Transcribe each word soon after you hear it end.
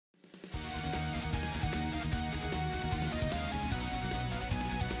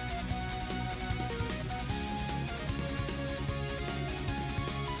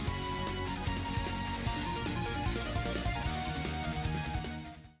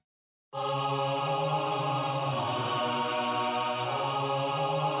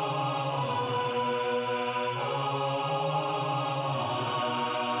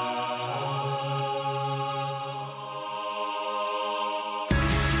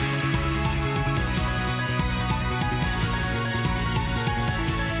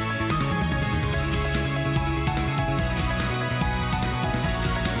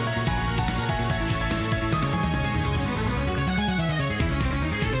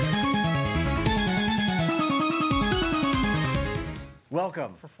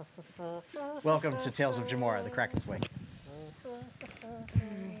Welcome. Welcome to Tales of Jamora, the Kraken's Wake.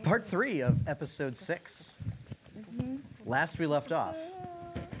 Part 3 of Episode 6. Last we left off,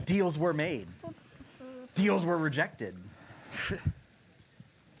 deals were made. Deals were rejected.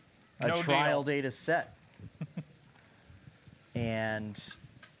 A No trial deal. date is set. And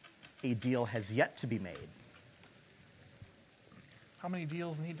a deal has yet to be made. How many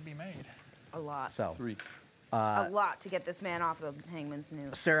deals need to be made? A lot. So, 3. A lot to get this man off the hangman's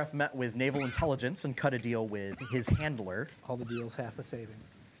noose. Seraph met with Naval Intelligence and cut a deal with his handler All the deals, half the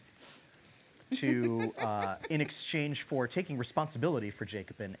savings. to, in exchange for taking responsibility for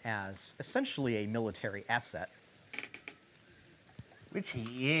Jacobin as essentially a military asset, Which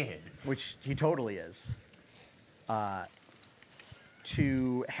he is. which he totally is,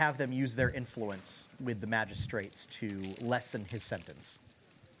 to have them use their influence with the magistrates to lessen his sentence.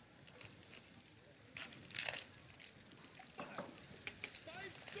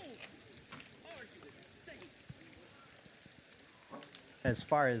 As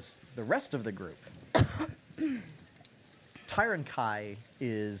far as the rest of the group, Tyron Kai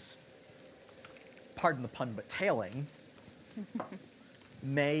is, pardon the pun, but tailing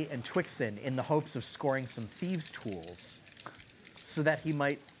May and Twixen in the hopes of scoring some thieves' tools so that he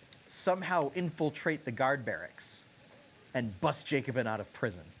might somehow infiltrate the guard barracks and bust Jacobin out of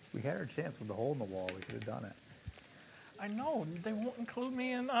prison. We had our chance with the hole in the wall. We could have done it. I know, they won't include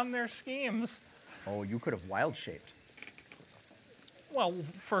me in on their schemes. Oh, you could have wild-shaped. Well,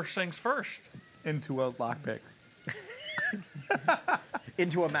 first things first. Into a lockpick.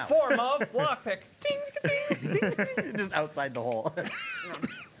 Into a mouse. Form of lockpick. Ding, ding, ding, ding. Just outside the hole.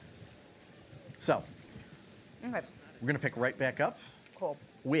 So, Okay, we're going to pick right back up cool.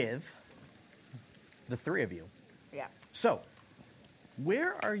 with the three of you. Yeah. So,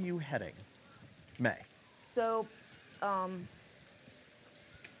 where are you heading, May? So,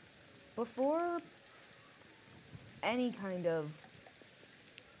 before any kind of,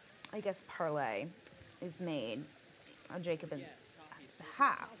 I guess, parlay is made on Jacobin's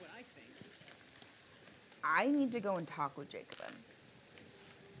behalf, I need to go and talk with Jacobin.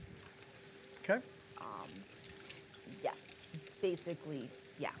 Okay. Yeah, basically,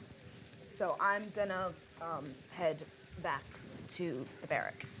 yeah. So I'm gonna head back to the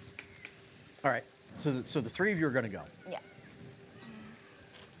barracks. All right. So the three of you are going to go. Yeah.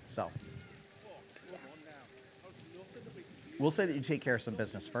 So, we'll say that you take care of some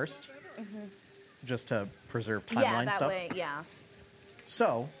business first, just to preserve timeline Yeah, that stuff. way, yeah.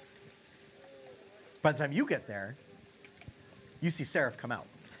 So, by the time you get there, you see Seraph come out.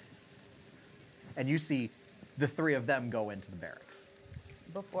 And you see the three of them go into the barracks.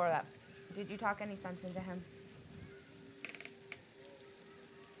 Before that, did you talk any sense into him?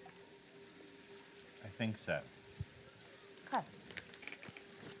 I think so. Okay.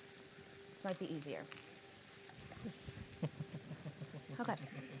 This might be easier. Okay.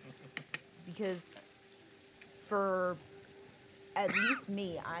 Because for at least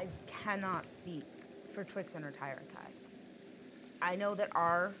me, I cannot speak for Twixen or Tyron Kai. I know that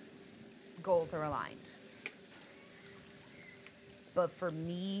our goals are aligned. But for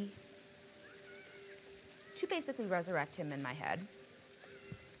me to basically resurrect him in my head,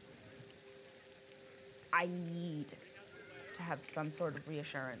 I need to have some sort of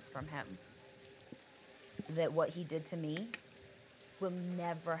reassurance from him that what he did to me will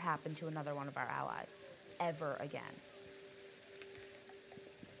never happen to another one of our allies, ever again.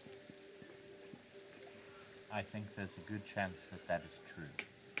 I think there's a good chance that that is true.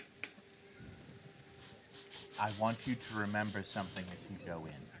 I want you to remember something as you go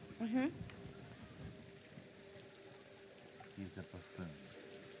in. Mm-hmm. He's a buffoon.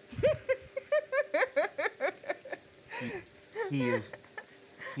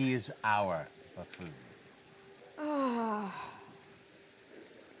 He is our buffoon.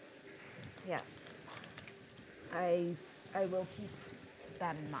 Yes. I will keep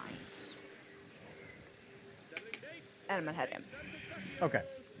that in mind. And I'm gonna head in. Okay.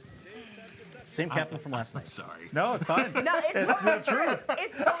 Same captain from last night. Sorry. No, it's fine. No, it's totally true.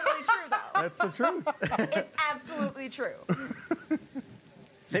 It's totally true, though. That's the truth. It's absolutely true.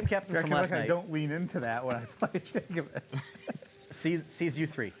 Same captain I from feel last like I night. don't lean into that when I play Jacobin. Sees you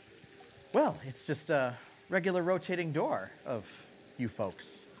three. Well, it's just a regular rotating door of you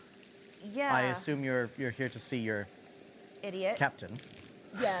folks. Yeah. I assume you're here to see your Idiot. captain.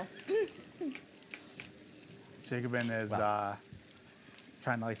 Yes. Jacobin is Wow.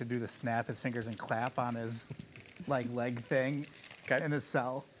 trying to do the snap his fingers and clap on his leg thing Okay. in his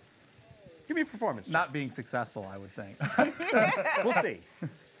cell. Give me a performance. check. Not being successful, I would think. We'll see.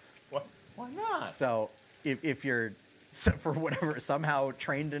 Why not? So, if you're So for whatever, somehow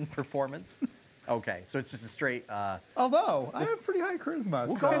trained in performance. Okay, so it's just a straight. Although I have pretty high charisma,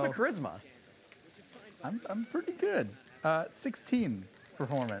 We'll so call it a charisma. I'm pretty good. 16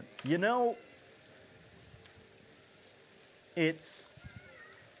 performance. You know, it's.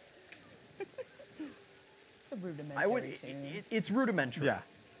 It's a rudimentary I would. tune. It's rudimentary. Yeah,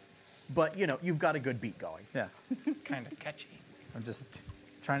 But you've got a good beat going. yeah. Kind of catchy. I'm just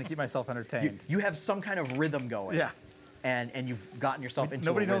trying to keep myself entertained. You have some kind of rhythm going. Yeah. And you've gotten yourself into.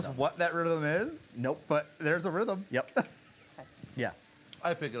 Nobody a knows rhythm. what that rhythm is, Nope. but there's a rhythm. Yep. Yeah.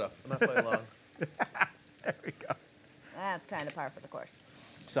 I pick it up and I play along. There we go. That's kind of par for the course.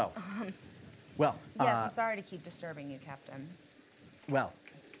 So. Well. Yes, I'm sorry to keep disturbing you, Captain. Well.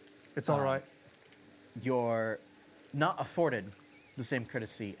 It's all right. You're not afforded the same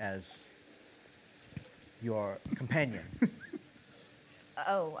courtesy as your companion,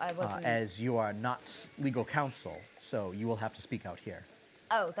 Oh, I wasn't. as you are not legal counsel, so you will have to speak out here.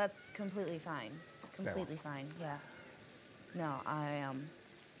 Oh, that's completely fine. well. Completely fine. Yeah. No, I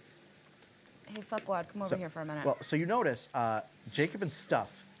Hey, fuckwad, come over here for a minute. Well, so you notice Jacob and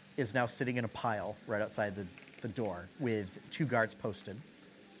Stuff is now sitting in a pile right outside the door with 2 guards posted.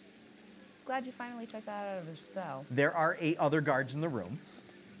 Glad you finally took that out of his cell. There are 8 other guards in the room,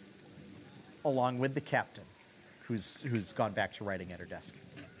 along with the captain, who's gone back to writing at her desk.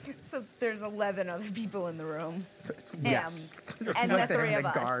 So there's 11 other people in the room. Yes. There's And like the they're 3 having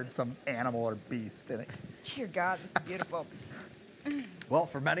of to us. guard some animal or beast in it. Dear God, this is beautiful. Well,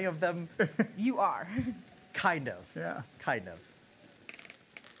 for many of them, You are. kind of. Yeah. Kind of.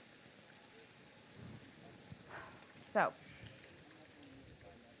 So,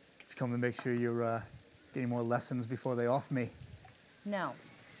 Just come to make sure you're getting more lessons before they off me. no.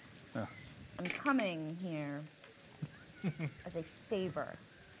 Oh. I'm coming here as a favor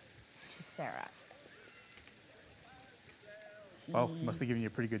to Seraph. Oh, must have given you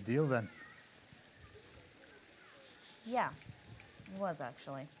a pretty good deal then. Yeah, it was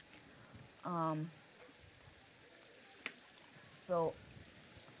actually. So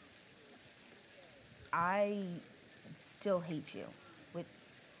I still hate you with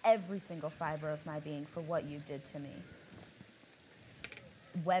every single fiber of my being for what you did to me.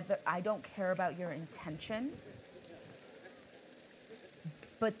 Whether I don't care about your intention,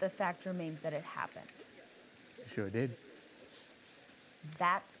 but the fact remains that it happened. Sure did.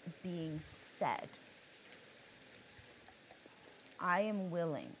 That being said, I am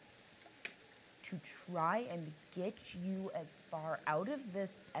willing to try and get you as far out of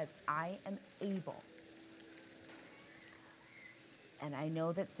this as I am able. And I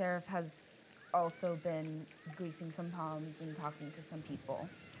know that Seraph has also been greasing some palms and talking to some people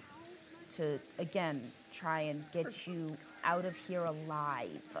to, again, try and get you out of here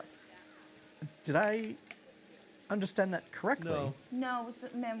alive. Did I understand that correctly? No. No, so,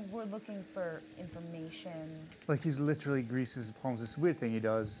 ma'am, we're looking for information. Like he's literally greases his palms. This weird thing he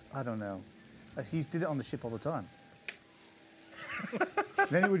does. I don't know. He did it on the ship all the time.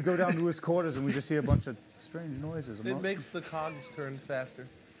 Then he would go down to his quarters and we just hear a bunch of strange noises. It makes the cogs turn faster.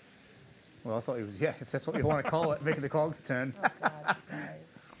 Well, I thought he was, yeah, if that's what you want to call it, making the cogs turn. Oh, God, guys.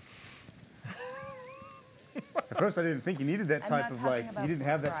 At first, I didn't think he needed that I'm type not of, talking like, about he didn't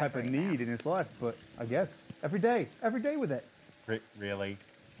have that type of bribery now. need in his life, but I guess every day with it. Really?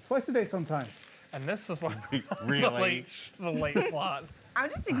 Twice a day sometimes. And this is why Really? the late slot. I'm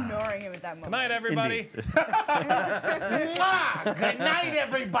just ignoring him at that moment. Good night, everybody. Good night, I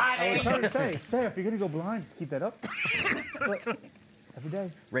everybody. was trying to say, Sarah, if you're going to go blind, keep that up. But every day.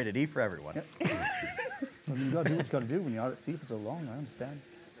 Rated E for everyone. Yep. I mean, you got to do what you got to do when you're out at sea for so long. I understand.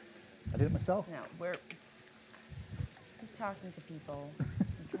 I did it myself. No, he's talking to people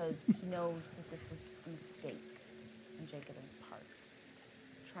because he knows that this was a mistake on Jacobin's part.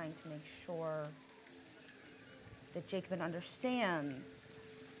 Trying to make sure that Jacobin understands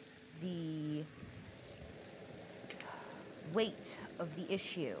the weight of the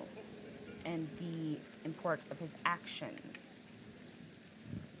issue and the import of his actions.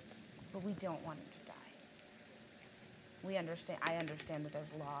 But we don't want him to die. I understand that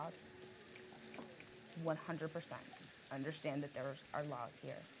there's laws. 100%. Understand that there are laws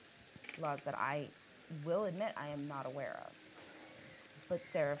here. Laws that I will admit I am not aware of. But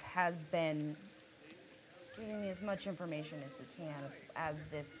Seraph has been giving me as much information as he can as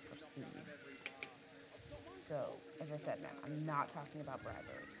this proceeds. So, as I said, ma'am, I'm not talking about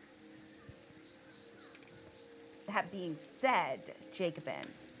bribery. That being said, Jacobin,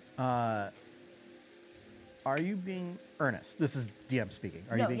 Are you being earnest? This is DM speaking.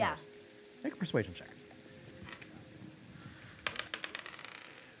 Are you No, being yeah. earnest? Make a persuasion check.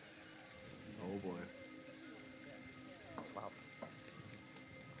 Oh boy.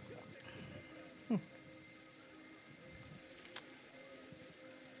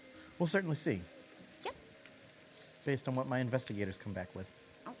 We'll certainly see, Yep. based on what my investigators come back with.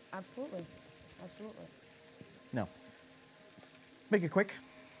 Oh, absolutely. Absolutely. No. Make it quick.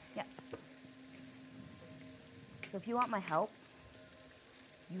 Yeah. So if you want my help,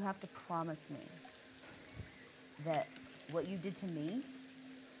 you have to promise me that what you did to me,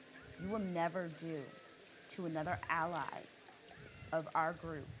 you will never do to another ally of our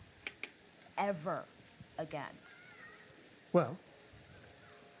group ever again. Well,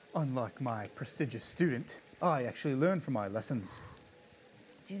 unlike my prestigious student, I actually learned from my lessons.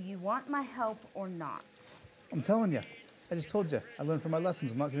 Do you want my help or not? I'm telling you, I just told you, I learned from my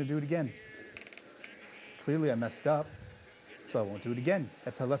lessons. I'm not going to do it again. Clearly, I messed up, so I won't do it again.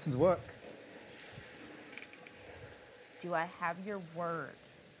 That's how lessons work. Do I have your word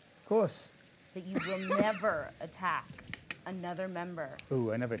Of course. that you will never attack another member?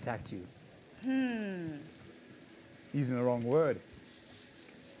 Ooh, I never attacked you. Using the wrong word.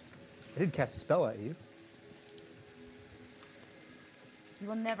 I did cast a spell at you. You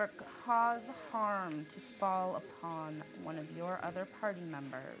will never cause harm to fall upon one of your other party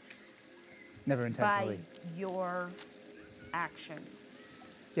members Never intentionally. by your actions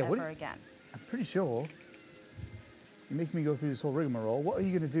Yeah, ever what? again. I'm pretty sure you're making me go through this whole rigmarole. What are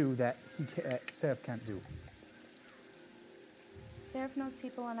you going to do that Seraph can't do? Seraph knows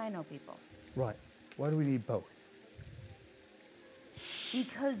people and I know people. Right. Why do we need both?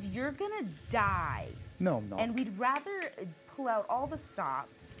 Because you're gonna die. No, I'm not. And we'd rather pull out all the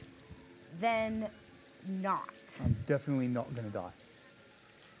stops than not. I'm definitely not going to die.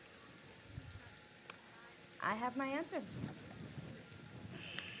 I have my answer.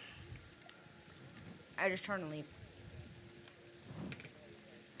 I just turn and leave.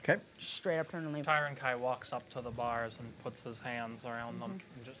 Okay. Straight up turn and leave. Tyron Kai walks up to the bars and puts his hands around them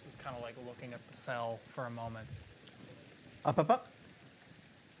and just kind of like looking at the cell for a moment. Up, up, up.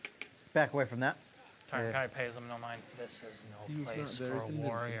 Back away from that. Tyron Kai pays him no mind. This is He no was place not very for a convincing.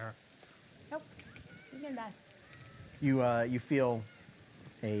 warrior. Nope. You're gonna die. You feel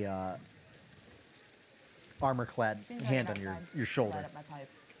a armor-clad Seems like hand enough on time your to shoulder. light up my pipe.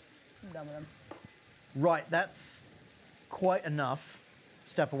 I'm done with him. Right, that's quite enough.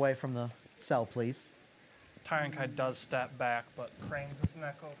 Step away from the cell, please. Tyron Kai does step back, but cranes his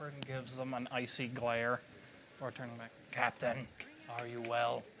neck over and gives them an icy glare. Or turning back, Captain, are you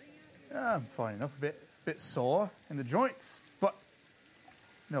well? I'm fine enough. A bit sore in the joints, but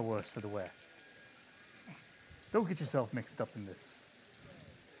no worse for the wear. Don't get yourself mixed up in this.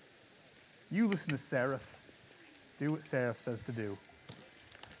 You listen to Seraph. Do what Seraph says to do.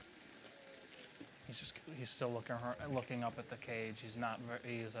 He's still looking up at the cage. He's not.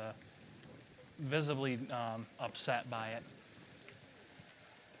 He's visibly upset by it.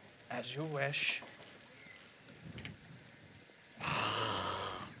 As you wish.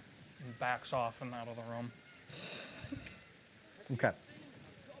 And backs off and out of the room. Okay.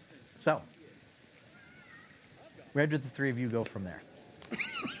 So, where did the three of you go from there?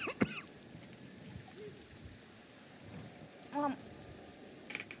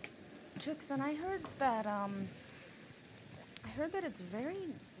 Jackson, I heard that it's very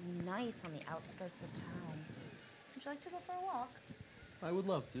nice on the outskirts of town. Would you like to go for a walk? I would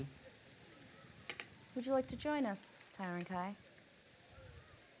love to. Would you like to join us, Tyron Kai?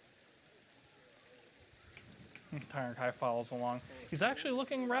 Tyron Kai follows along. He's actually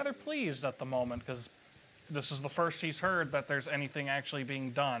looking rather pleased at the moment because this is the first he's heard that there's anything actually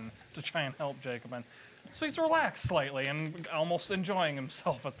being done to try and help Jacobin. So he's relaxed slightly and almost enjoying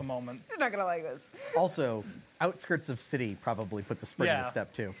himself at the moment. You're not gonna like this. Also, outskirts of city probably puts a spring in Yeah. the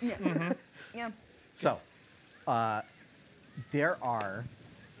step too. Yeah. So, there are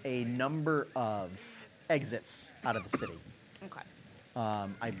a number of exits out of the city. Okay.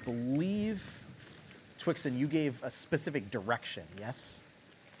 I believe, Twixen, you gave a specific direction, yes?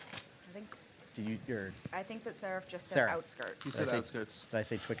 I think that Seraph just said Seraph. outskirts. You Did I said say- outskirts. Did I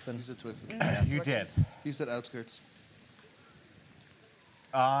say Twixen? You said Twixen. You did. You said outskirts.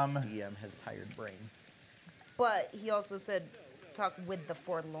 DM has tired brain. But he also said talk with the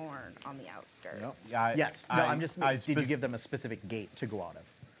forlorn on the outskirts. Yep. Yes. No, I'm just. Did you give them a specific gate to go out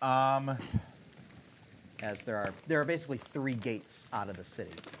of? As there are basically three gates out of the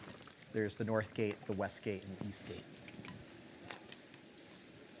city. There's the north gate, the west gate, and the east gate.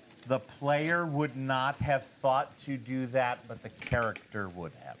 The player would not have thought to do that, but the character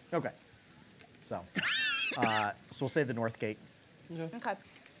would have. Okay. So we'll say the north gate. Okay.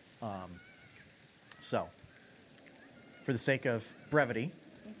 So, for the sake of brevity,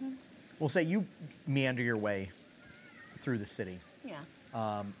 we'll say you meander your way through the city.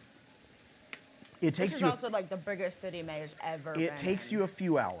 Yeah. It takes This is you. also like the biggest city May's ever been It takes in. you a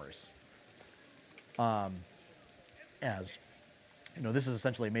few hours. As you know, this is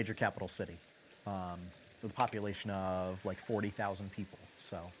essentially a major capital city with a population of like 40,000 people.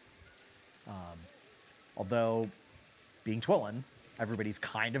 So, although being Twillin, everybody's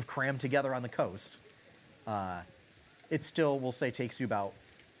kind of crammed together on the coast. It still, we'll say, takes you about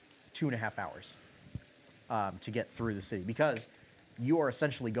 2.5 hours to get through the city because you are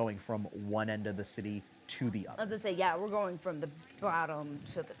essentially going from one end of the city to the I other. was gonna say, yeah, we're going from the bottom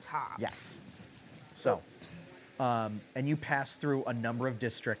to the top. Yes. So, and you pass through a number of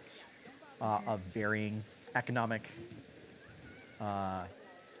districts of varying economic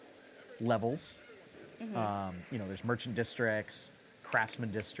levels. You know, there's merchant districts,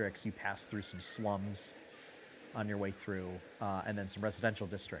 craftsman districts. You pass through some slums on your way through, and then some residential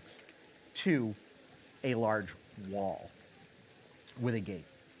districts to a large wall with a gate.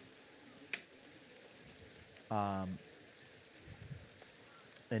 And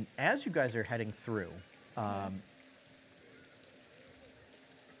as you guys are heading through,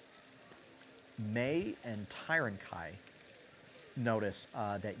 May and Tyrankai notice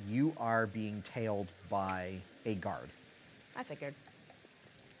that you are being tailed by a guard. I figured.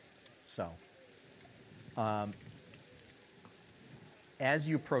 So, as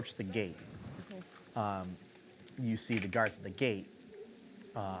you approach the gate, you see the guards at the gate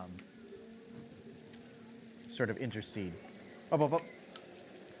sort of intercede. Up, up, up.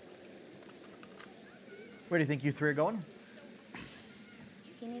 Where do you think you three are going?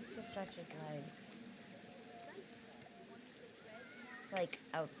 He needs to stretch his legs. Like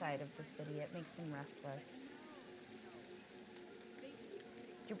outside of the city, it makes him restless.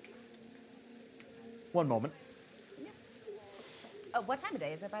 One moment. Oh, what time of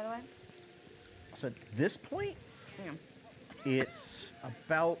day is it, by the way? So at this point, Yeah. it's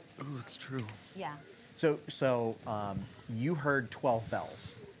about. Oh, that's true. Yeah. So you heard 12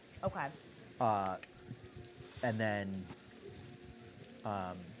 bells, Okay. and then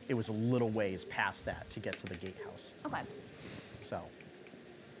it was a little ways past that to get to the gatehouse. Okay. So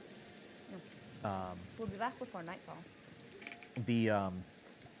We'll be back before nightfall. the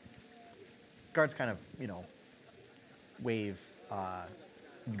guards kind of, wave.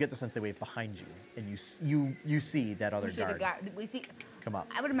 You get the sense they wave behind you, and you see that other We see the guard guy. We see. come up.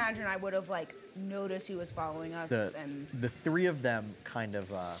 I would imagine I would have like noticed he was following us, and The three of them kind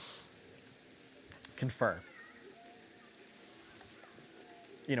of confer.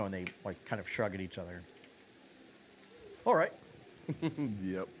 And they like kind of shrug at each other. All right.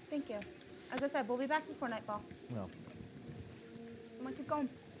 Yep. thank you. As I said, we'll be back before nightfall. Well, I'm gonna keep going.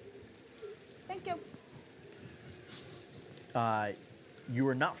 Thank you. you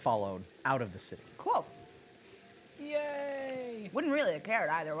were not followed out of the city. Cool. Yay! Wouldn't really have cared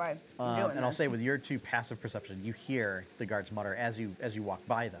either way. I'm doing And I'll this. say, with your two passive perception, you hear the guards mutter as you walk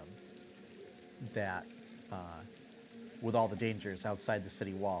by them that with all the dangers outside the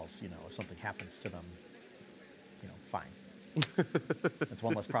city walls, if something happens to them, fine. That's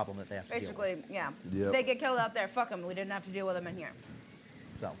one less problem that they have to deal Basically, yeah. Yep. If they get killed out there, fuck them. We didn't have to deal with them in here.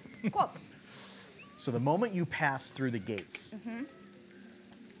 with. Cool. So the moment you pass through the gates,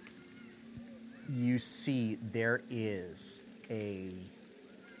 you see there is a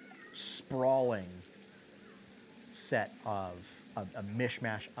sprawling set of a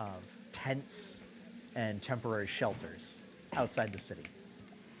mishmash of tents and temporary shelters outside the city.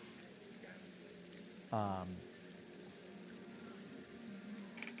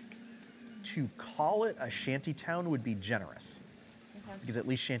 To call it a shantytown would be generous, Okay. because at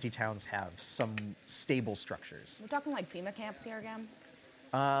least shantytowns have some stable structures. We're talking like FEMA camps here again.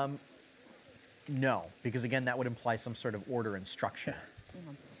 No, because again, that would imply some sort of order and structure.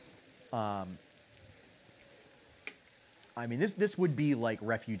 I mean, this would be like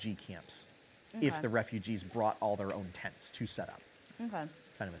refugee camps if Okay. the refugees brought all their own tents to set up, Okay.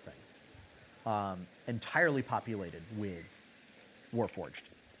 kind of a thing. Entirely populated with Warforged.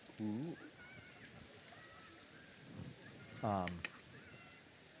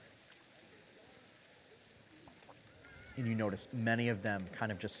 And you notice many of them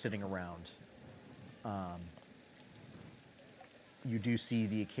kind of just sitting around. You do see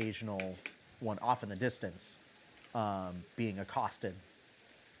the occasional one off in the distance being accosted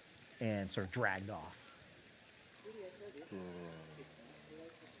and sort of dragged off.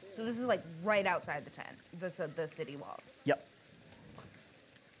 So this is like right outside the tent, the city walls. Yep.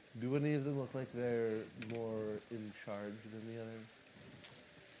 Do any of them look like they're more in charge than the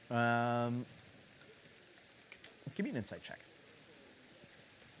others? Give me an insight check.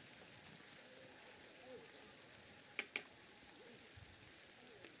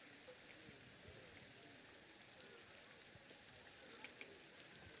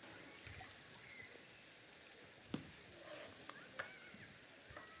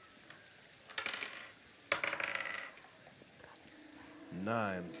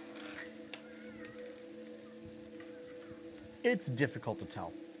 9. It's difficult to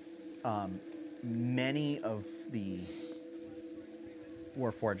tell. Many of the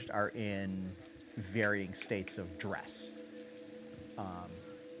Warforged are in varying states of dress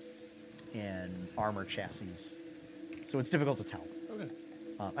and armor chassis. So it's difficult to tell. Okay.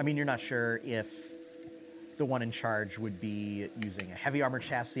 I mean, you're not sure if the one in charge would be using a heavy armor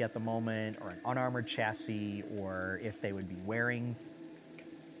chassis at the moment or an unarmored chassis, or if they would be wearing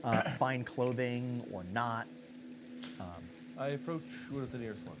fine clothing or not. I approach one of the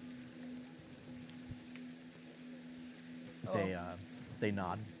nearest one. They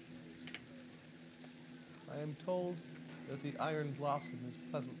nod. I am told that the iron blossom is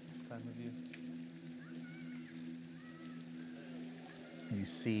pleasant this time of year. You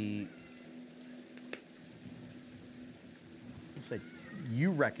see, it's like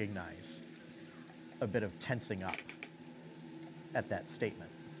you recognize a bit of tensing up at that statement.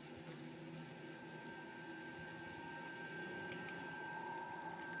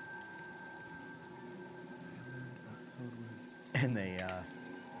 And they,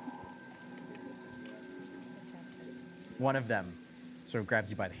 one of them sort of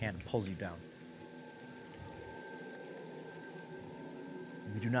grabs you by the hand and pulls you down.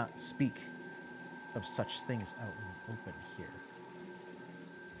 We do not speak of such things out in the open here.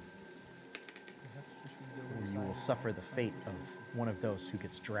 Perhaps we should go Or you inside will and suffer have the a fate of conversation. one of those who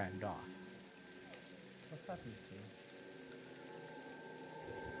gets dragged off. What happens to you?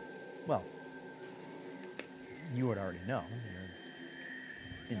 Well, you would already know.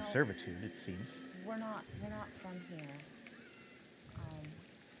 You're in No. servitude, it seems. We're not from here.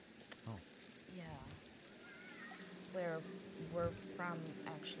 Oh. Yeah. We're from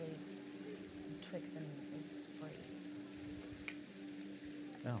actually Twixen is free.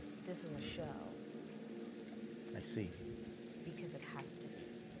 Oh, This is a show I see. because it has to be.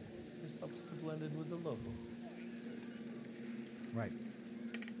 It helps to blend in with the locals. Right.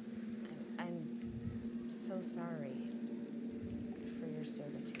 I'm so sorry for your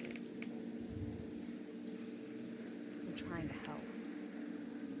servitude. I'm trying to help.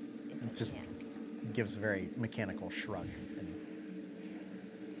 If I Just can. gives a very mechanical shrug. And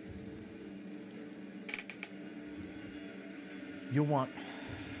you'll want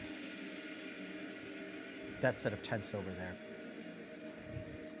that set of tents over there.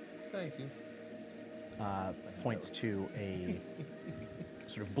 Thank you. Points to a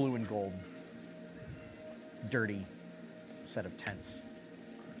sort of blue and gold, dirty set of tents,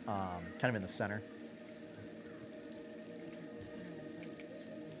 kind of in the center.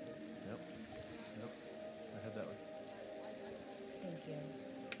 Yep. I had that one. Thank you.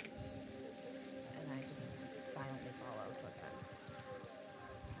 And I just silently follow Twixen.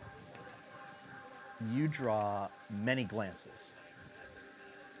 You draw many glances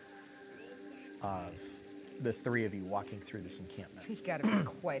of the three of you walking through this encampment. You've got to be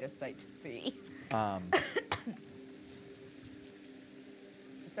quite a sight to see.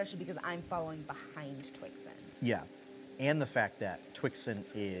 Especially because I'm following behind Twixen. Yeah, and the fact that Twixen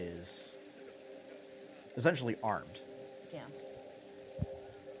is essentially armed. Yeah.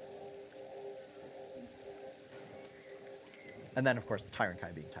 And then, of course, Tyrant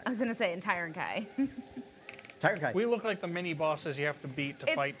Kai being I Tyrant. was going to say entire and Kai. Tyrant Kai. We look like the mini bosses you have to beat to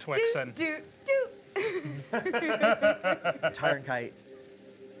fight It's Twixen. Do. Tyrant Kai.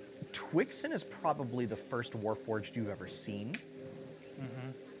 Twixen is probably the first Warforged you've ever seen.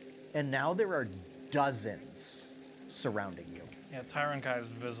 And now there are dozens surrounding you. Yeah, Tyrant Guy is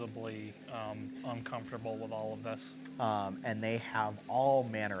visibly uncomfortable with all of this. And they have all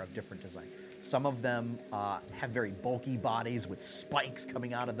manner of different design. Some of them have very bulky bodies with spikes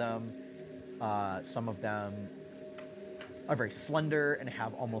coming out of them. Some of them are very slender and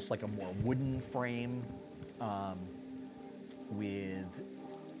have almost like a more wooden frame with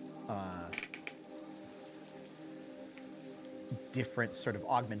different sort of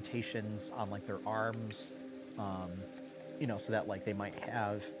augmentations on like their arms, so that like they might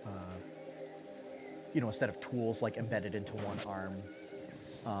have a set of tools like embedded into one arm.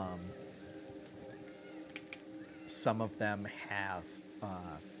 Some of them have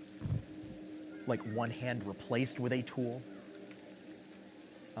like one hand replaced with a tool.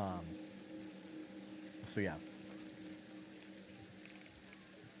 So yeah.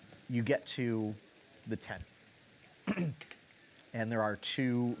 You get to the tent. And there are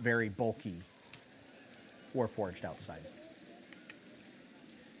two very bulky Warforged outside.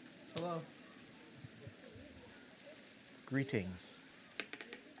 Hello. Greetings.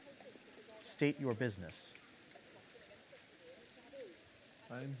 State your business.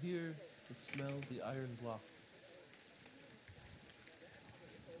 I'm here to smell the iron blossom.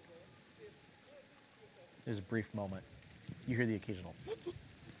 There's a brief moment. You hear the occasional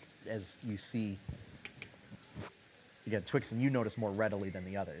as you see. Again, Twix, and you notice more readily than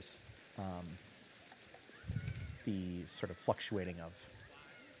the others. The sort of fluctuating of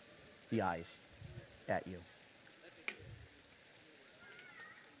the eyes at you.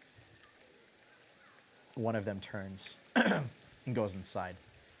 One of them turns and goes inside.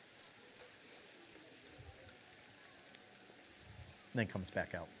 Then comes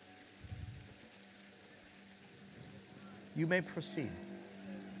back out. You may proceed.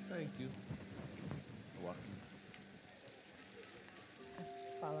 Thank you. I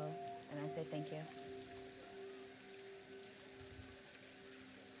follow and I say thank you.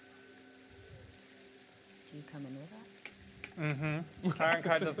 Do you come in with us? Iron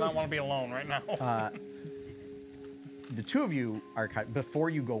Kai does not want to be alone right now. The two of you are before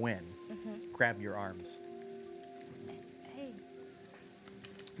you go in. Grab your arms. Hey,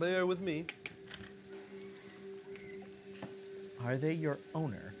 They are with me. Are they your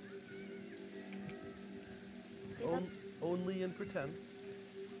owner? see, that's Only in pretense.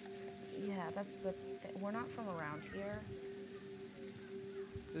 that's the. We're not from around here.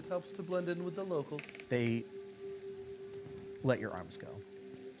 It helps to blend in with the locals. They let your arms go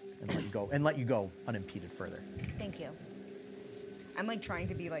and let you go unimpeded further. Thank you. I'm like trying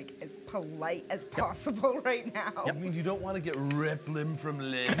to be like as polite as possible right now. I mean, you don't want to get ripped limb from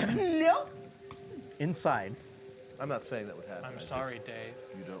limb. Nope. Inside, I'm not saying that would happen. I'm I sorry, just- Dave.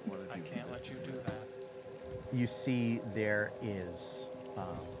 You don't want to I do can't that. let you do that. you see there is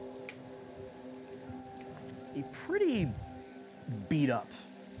a pretty beat up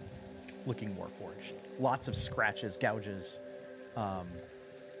looking Warforged. Lots of scratches, gouges,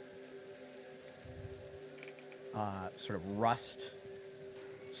 sort of rust,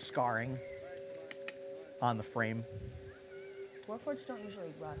 scarring on the frame. Warforged don't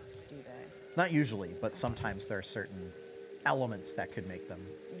usually rust, do they? Not usually, but sometimes there are certain elements that could make them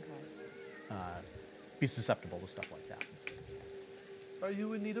Okay. be susceptible to stuff like that. Are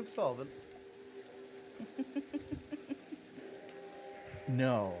you in need of solvent?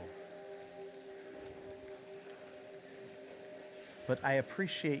 No. But I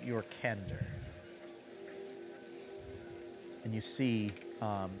appreciate your candor. And you see,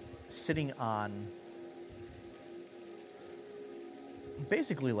 sitting on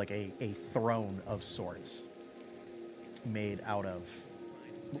basically like a throne of sorts made out of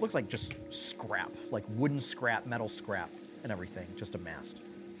what looks like just scrap, like wooden scrap, metal scrap, and everything, just amassed.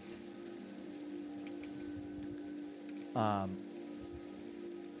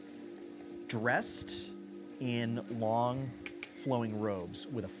 Dressed in long, flowing robes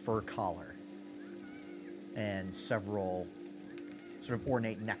with a fur collar and several sort of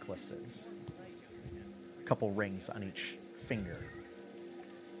ornate necklaces, a couple rings on each finger.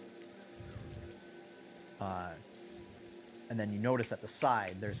 And then you notice at the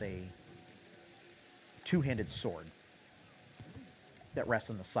side there's a two-handed sword that rests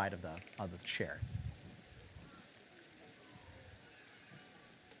on the side of the chair.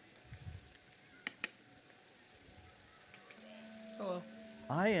 Hello.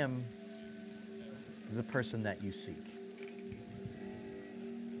 I am the person that you seek.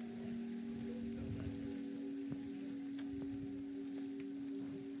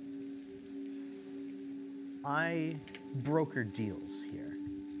 I broker deals here.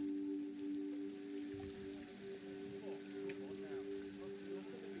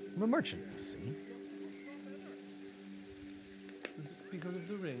 I'm a merchant, you see. Is it because of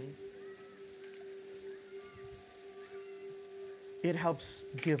the rings? It helps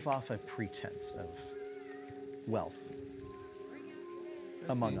give off a pretense of wealth,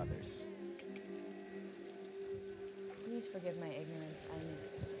 I among see. others. Please forgive my ignorance. I'm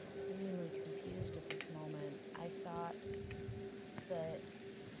extremely confused at this moment. I thought that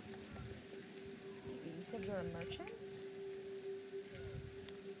you said you're a merchant?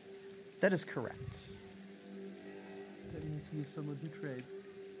 That is correct. That means he is someone who trades.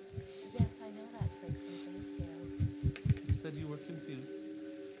 Yes, I know that, Tracy. Thank you. You said you were confused.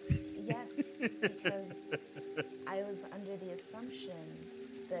 Yes, because I was under the assumption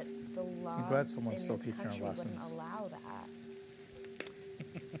that the laws glad someone's in still this teaching our country wouldn't lessons. allow that.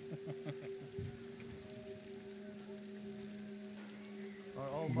 Are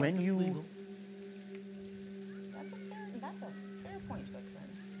all When markets you- legal? That's a fair point, Vixen.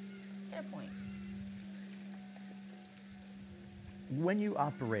 Fair point. When you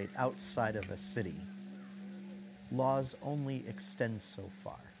operate outside of a city, laws only extend so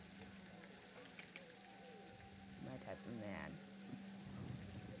far. My type of man.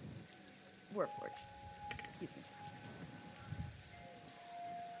 Warforged. Excuse me, sir.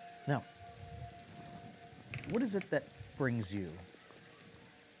 Now, what is it that brings you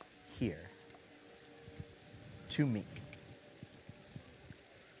here to me?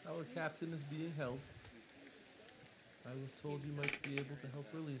 Our captain is being held. I was told you might be able to help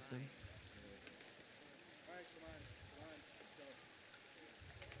release him.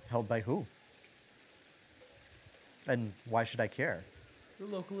 Held by who? And why should I care? The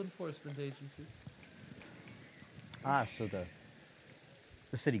local enforcement agency. Ah, so the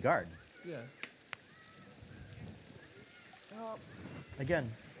city guard. Yes. Well,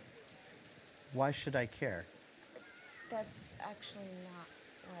 Again, why should I care? that's actually not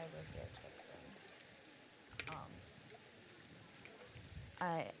why we're here, Twixen.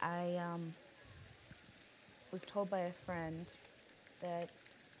 I was told by a friend that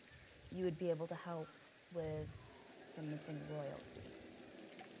you would be able to help with some missing royalty.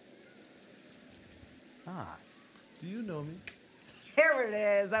 Ah, Do you know me? Here it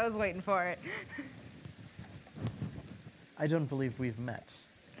is. I was waiting for it. I don't believe we've met.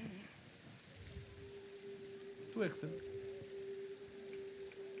 Twixen.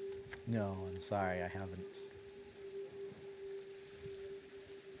 No, I'm sorry, I haven't.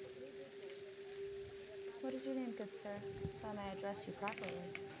 What is your name, good sir? So I may address you properly.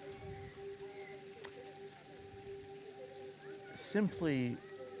 Simply,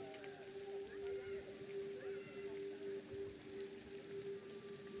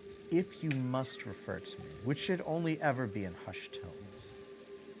 if you must refer to me, which should only ever be in hushed tones,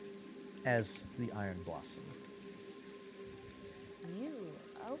 as the Iron Blossom. You?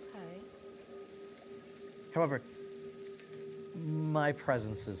 Okay. However, my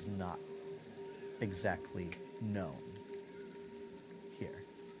presence is not exactly known here.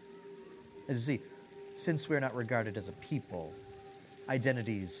 As you see, since we're not regarded as a people,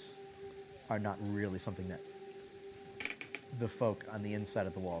 identities are not really something that the folk on the inside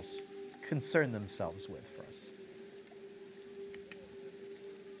of the walls concern themselves with for us.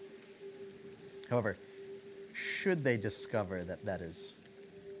 However, should they discover that that is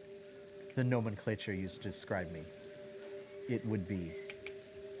the nomenclature used to describe me, it would be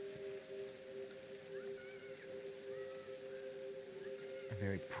a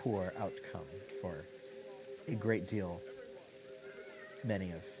very poor outcome for a great deal,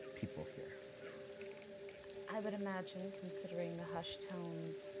 many of people here. I would imagine, considering the hushed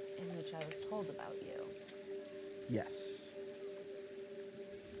tones in which I was told about you. Yes.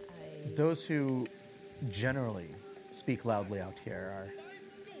 I Those who generally speak loudly out here are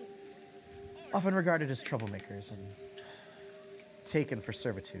often regarded as troublemakers and taken for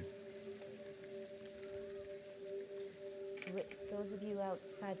servitude. Those of you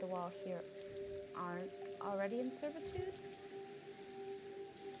outside the wall here aren't already in servitude?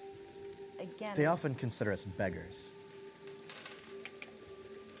 Again, They often consider us beggars,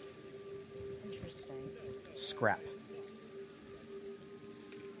 interesting. scrap,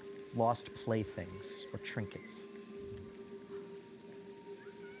 lost playthings or trinkets.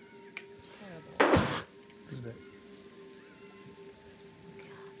 It's terrible. Isn't it?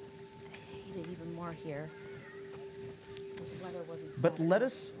 I hate it even more here. The weather wasn't But bad let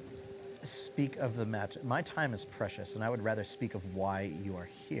enough. us speak of the match. My time is precious, and I would rather speak of why you are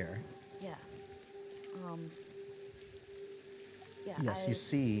here. Yes. Yeah. Yes, you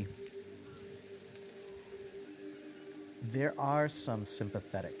see, there are some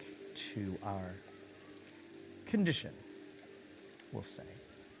sympathetic to our condition, we'll say.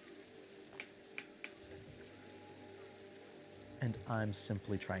 And I'm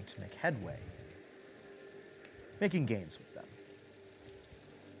simply trying to make headway, making gains with them.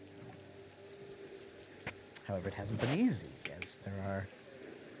 However, it hasn't been easy, as there are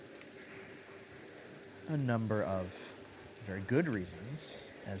a number of very good reasons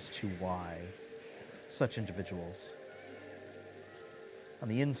as to why such individuals on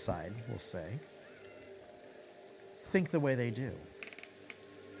the inside, we'll say, think the way they do.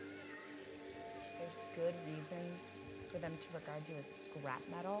 There's good reasons for them to regard you as scrap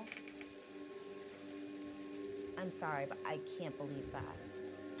metal. I'm sorry, but I can't believe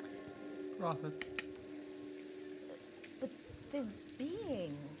that. Prophets. But they're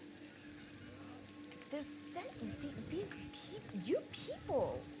beings. There's these people, you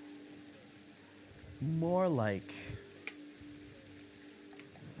people. More like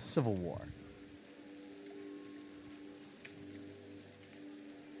civil war.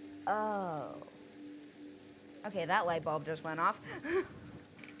 Oh. Okay, that light bulb just went off.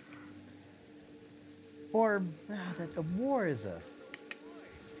 Or that a war is an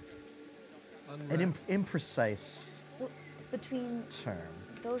Unrest. imprecise So between term.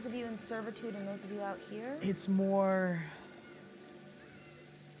 those of you in servitude and those of you out here, It's more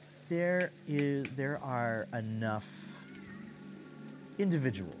There are enough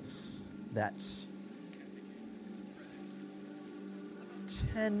individuals that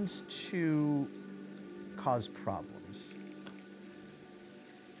tend to cause problems.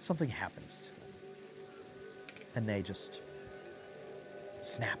 Something happens to them, and they just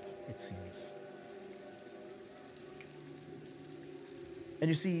snap, it seems. And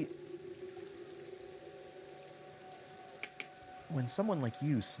you see, when someone like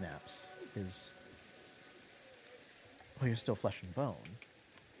you snaps, well, you're still flesh and bone,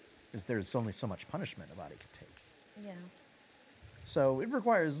 there's only so much punishment a body can take. Yeah. So it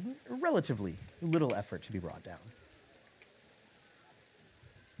requires relatively little effort to be brought down.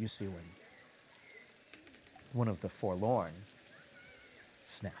 You see, when one of the forlorn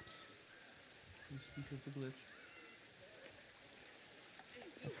snaps. You speak of the glitch.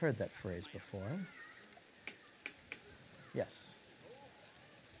 I've heard that phrase before. Yes.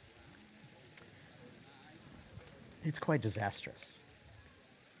 It's quite disastrous.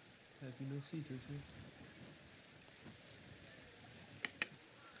 Have you no Caesars here?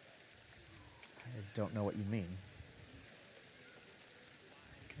 I don't know what you mean.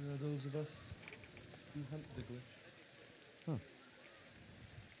 There are those of us who hunt the glitch.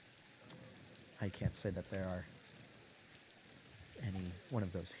 I can't say that there are any one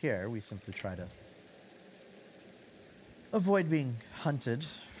of those here. We simply try to avoid being hunted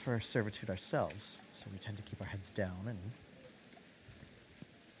for servitude ourselves, so we tend to keep our heads down, and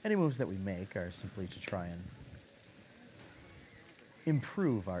any moves that we make are simply to try and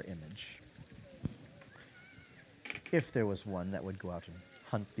improve our image. If there was one that would go out and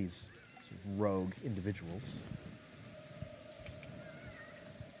hunt these sort of rogue individuals,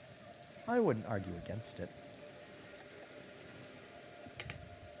 I wouldn't argue against it.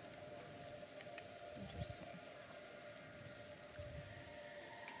 Interesting.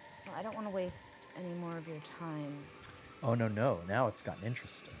 Well, I don't want to waste any more of your time. Oh, no. Now it's gotten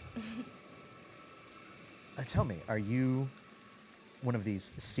interesting. Tell me, are you one of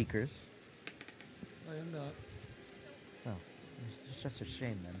these seekers? I am not. Oh, it's just a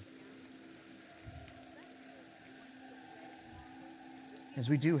shame then. As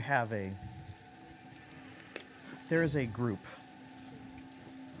we do have there is a group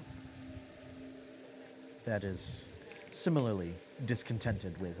that is similarly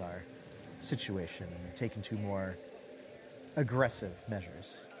discontented with our situation and have taken to more aggressive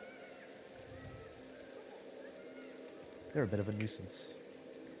measures. They're a bit of a nuisance.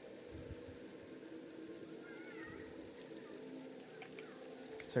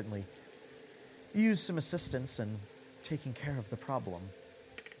 Could certainly use some assistance in taking care of the problem.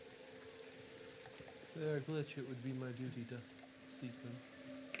 If they are glitch, it would be my duty to seek them.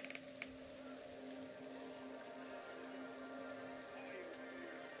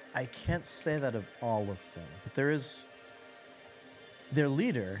 I can't say that of all of them, but their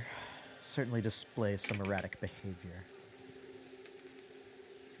leader certainly displays some erratic behavior.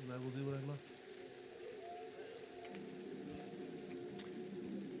 And I will do what I must.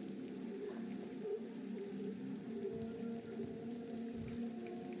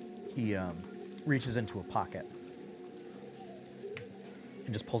 He reaches into a pocket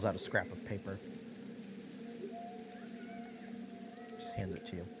and just pulls out a scrap of paper. Just hands it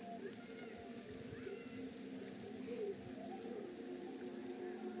to you.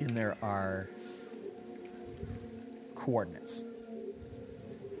 In there are coordinates.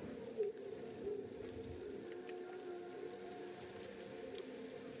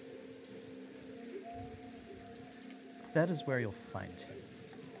 That is where you'll find him.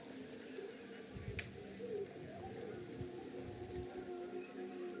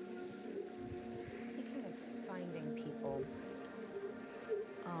 Speaking of finding people,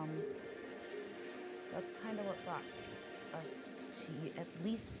 that's kind of what brought us to you, at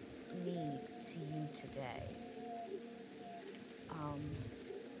least me to you today.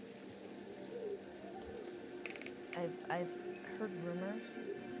 I've heard rumors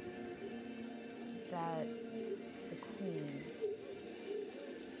that the queen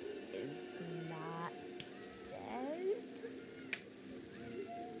is not dead.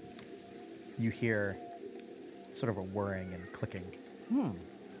 You hear sort of a whirring and clicking.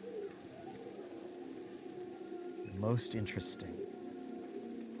 Most interesting.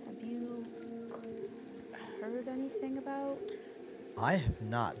 Have you heard anything about? I have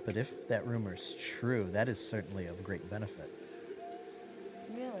not, but if that rumor's true, that is certainly of great benefit.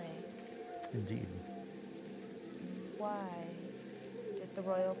 Really? Indeed. Why? Did the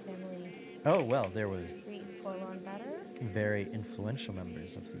royal family Oh, well, there were treat Forlorn better? very influential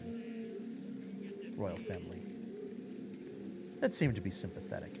members of the royal family that seemed to be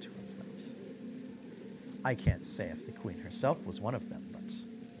sympathetic to him. I can't say if the queen herself was one of them, but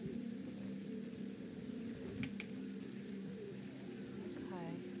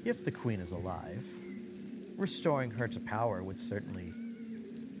Okay. if the queen is alive, restoring her to power would certainly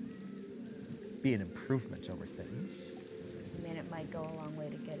be an improvement over things. I mean, it might go a long way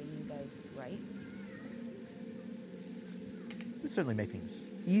to getting you guys rights. It would certainly make things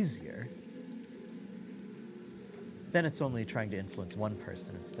easier. Then it's only trying to influence one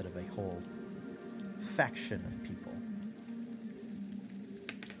person instead of a whole faction of people.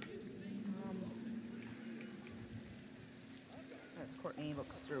 As Courtney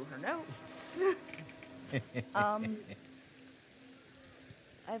looks through her notes.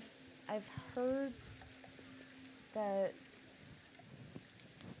 I've heard that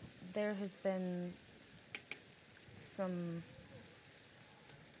there has been some,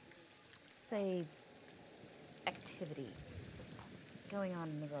 say, activity going on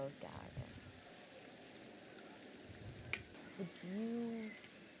in the Rose Gardens. Would you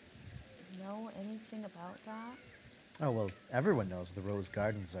know anything about that? Oh, well, everyone knows the Rose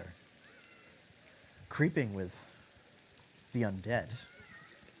Gardens are creeping with the undead.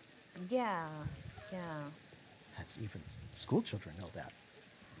 Yeah. That's even school children know that.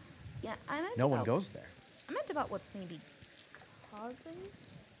 Yeah, I meant No one about- goes there. I meant about what's maybe causing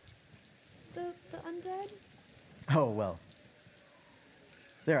the undead. Oh, well.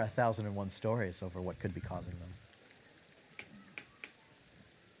 There are 1,001 stories over what could be causing them.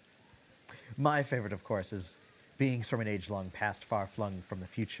 My favorite, of course, is beings from an age long past, far flung from the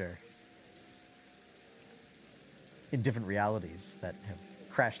future, in different realities that have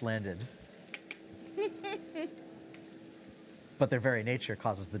crash landed. But their very nature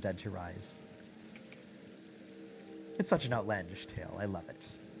causes the dead to rise. It's such an outlandish tale. I love it.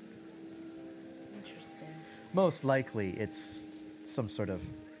 Interesting. Most likely, it's some sort of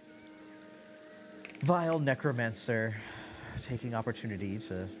vile necromancer taking opportunity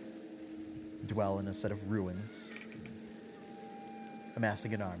to dwell in a set of ruins,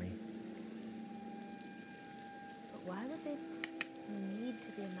 amassing an army. But why would they need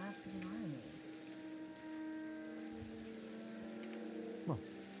to be amassing an army? Well,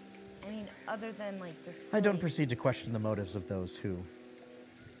 I mean, other than like this. I don't proceed to question the motives of those who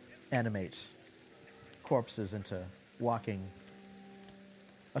animate corpses into walking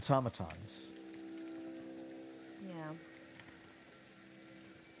automatons. Yeah.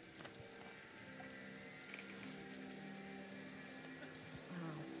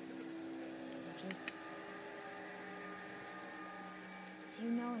 Just. Do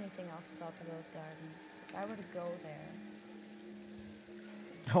you know anything else about the Rose Gardens? If I were to go there.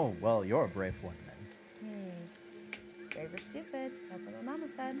 Oh, well, you're a brave one then. Brave or stupid. That's what my mama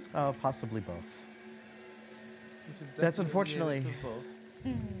said. Oh, possibly both. Which is That's definitely unfortunately- a mix of both.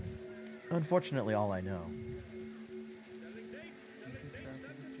 Unfortunately, all I know.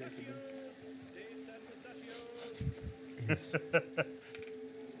 Is You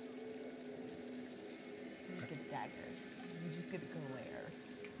just get daggers. You just get glare.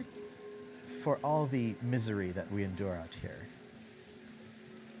 for all the misery that we endure out here,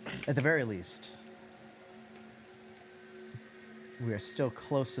 at the very least, we are still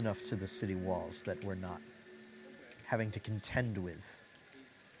close enough to the city walls that we're not having to contend with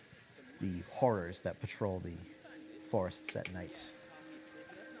the horrors that patrol the forests at night.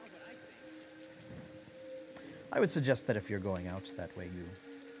 I would suggest that if you're going out that way, you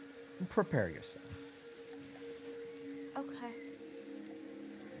prepare yourself. Okay.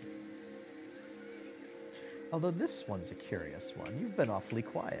 Although this one's a curious one. You've been awfully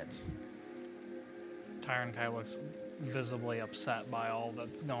quiet. Tyron Kai looks visibly upset by all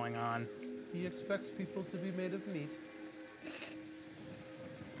that's going on. He expects people to be made of meat.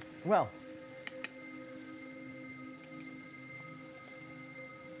 Well,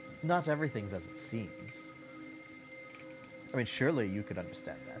 not everything's as it seems. I mean, surely you could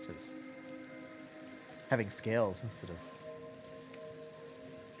understand that as having scales instead of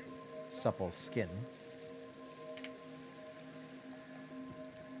supple skin.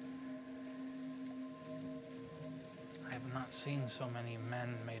 I have not seen so many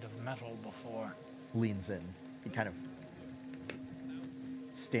men made of metal before. Leans in. He kind of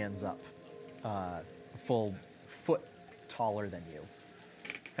stands up, a full foot taller than you.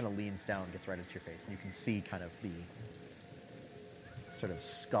 Kind of leans down, gets right into your face, and you can see kind of the sort of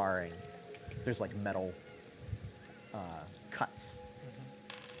scarring. There's like metal cuts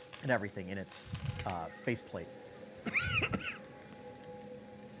and everything in its faceplate.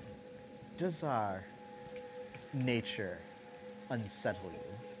 Does our nature unsettle you?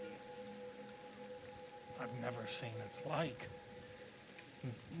 I've never seen its like.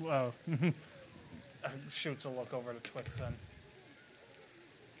 Well, Shoots a look over to Twixen.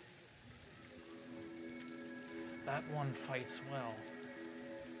 That one fights well.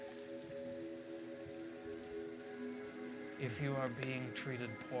 If you are being treated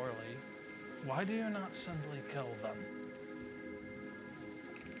poorly, why do you not simply kill them?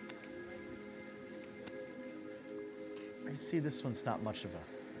 I see this one's not much of a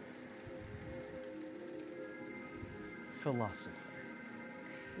philosopher.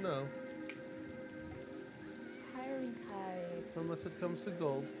 No, Tiring Kai unless it comes to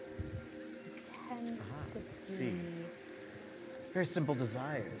gold. tends to be. see. Very simple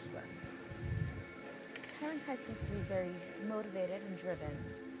desires, then. Tiring Kai seems to be very motivated and driven.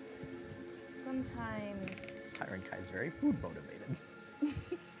 Sometimes. Tyrant Kai's very food motivated.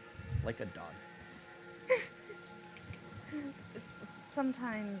 Like a dog.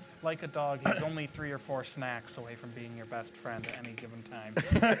 Sometimes. Like a dog, he's only 3 or 4 snacks away from being your best friend at any given time.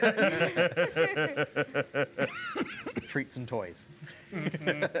 Treats and toys.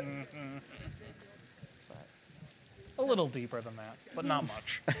 A little deeper than that, but not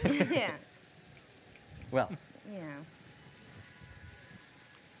much. Yeah. Well, Yeah.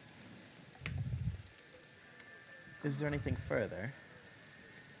 is there anything further?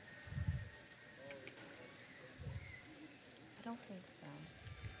 I don't think so.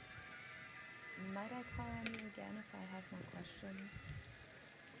 Might I call on you again if I have more questions?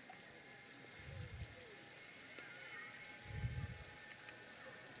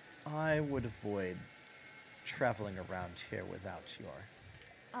 I would avoid traveling around here without your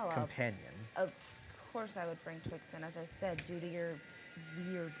Oh, companion. of course I would bring Twixen. As I said, due to your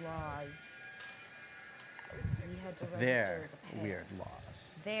weird laws, we had to register Their as a pair. weird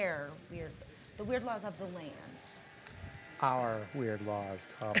laws. Their weird, the weird laws of the land. Our weird laws,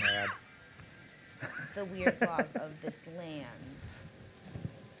 comrade. The weird laws of this land.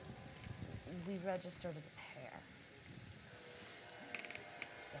 We registered as a pair.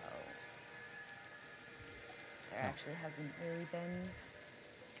 So there actually hasn't really been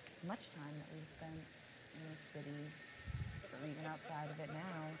much time that we've spent in this city, or even outside of it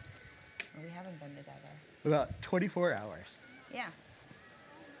now, where we haven't been together. About 24 hours. Yeah.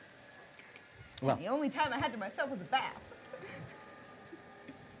 Well, The only time I had to myself was a bath.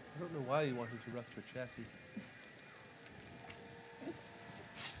 I don't know why you wanted to rust your chassis.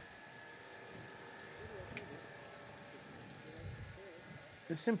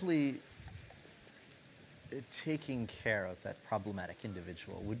 simply taking care of that problematic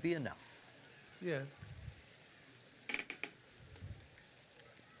individual would be enough. Yes.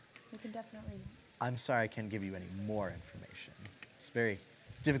 We can definitely. I'm sorry I can't give you any more information. It's a very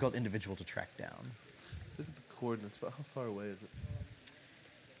difficult individual to track down. Look at the coordinates, but how far away is it?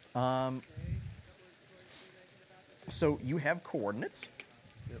 So you have coordinates,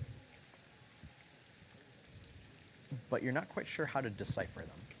 Yep. but you're not quite sure how to decipher them.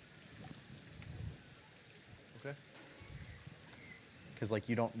 Okay. Because, like,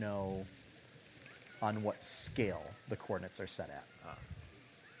 you don't know on what scale the coordinates are set at.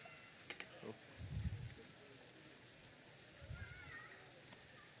 Cool.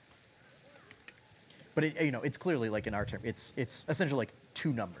 But it's clearly, like, in our term, it's essentially like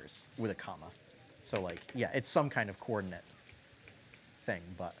two numbers with a comma. So, like, yeah, it's some kind of coordinate thing,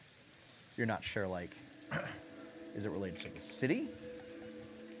 but you're not sure, like, is it related to the city,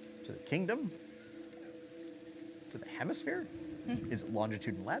 to the kingdom, to the hemisphere? Is it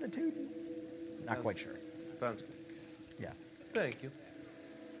longitude and latitude? Not Sounds- quite sure. Sounds good. Yeah. Thank you.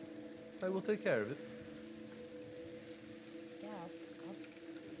 I will take care of it. Yeah, I'll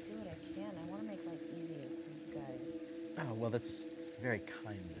do what I can. I want to make life easier for you guys. Oh, well, that's very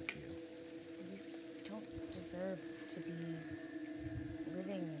kind of you. You don't deserve to be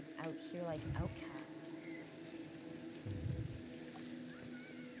living out here like outcasts.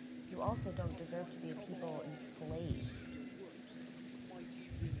 You also don't deserve to be a people enslaved.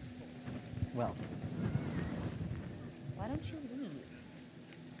 Well, Why don't you leave?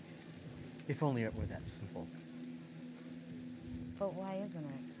 if only it were that simple. But why isn't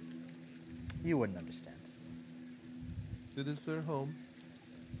it? You wouldn't understand. It is their home.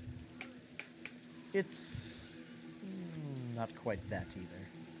 It's not quite that either.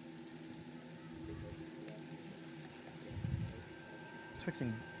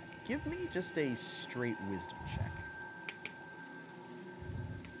 Twixen, give me just a straight wisdom check.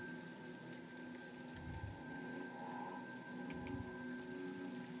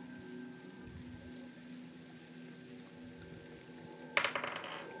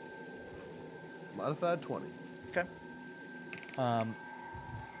 Modified 20. Okay.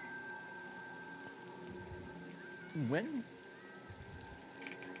 When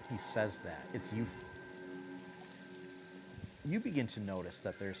he says that, it's you you begin to notice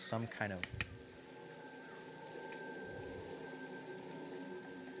that there's some kind of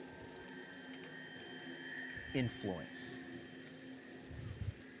influence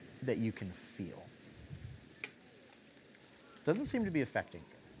that you can feel. Doesn't seem to be affecting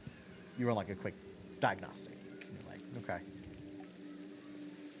you. You run like a quick diagnostic. You're like, okay.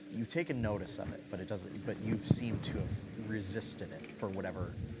 You've taken notice of it, but it doesn't. But you seem to have resisted it for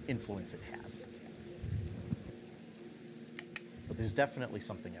whatever influence it has. But there's definitely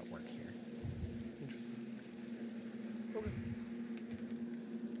something at work here. Interesting. Okay.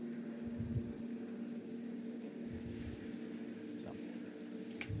 So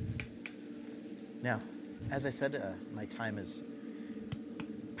now, as I said, my time is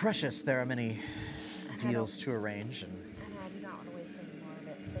precious. There are many deals to arrange, and And I do not want to waste any more of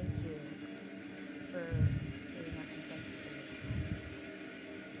it. Thank you for seeing us and thank you for your time.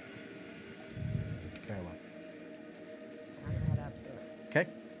 very well. I'm gonna head out the door. Okay.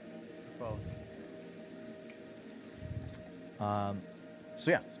 Follows. So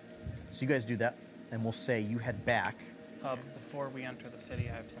yeah, so you guys do that, and we'll say you head back. Before we enter the city,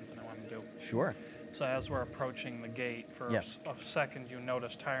 I have something I want to do. Sure. So as we're approaching the gate, for Yeah. a second, you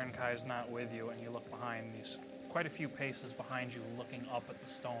notice Tyron Kai's not with you, and you look behind. He's quite a few paces behind you, looking up at the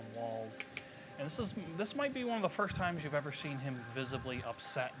stone walls. And this might be one of the first times you've ever seen him visibly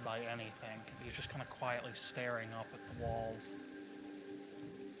upset by anything. He's just kind of quietly staring up at the walls.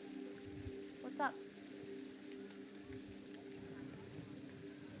 What's up?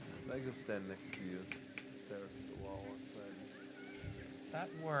 I go stand next to you, stare at the wall outside. That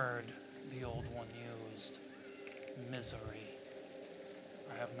word the old one used, misery.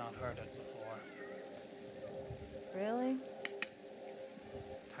 I have not heard it before. Really?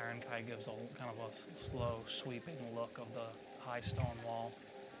 Tyron Kai gives a kind of a slow, sweeping look of the high stone wall.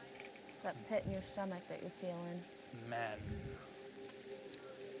 That pit in your stomach that you're feeling. Men.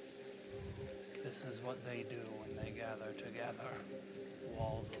 This is what they do when they gather together.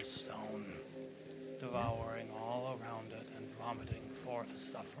 Walls of stone, devouring all around it and vomiting forth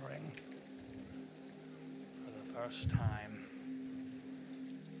suffering. For the first time,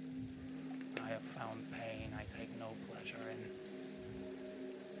 I have found pain I take no pleasure in.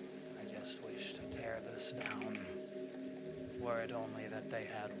 I just wish to tear this down. Were it only that they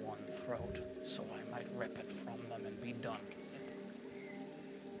had one throat, so I might rip it from them and be done with it.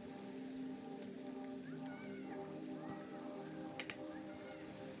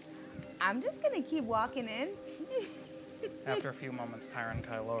 I'm just gonna keep walking in. After a few moments, Tyron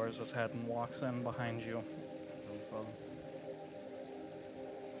Kai lowers his head and walks in behind you. No problem.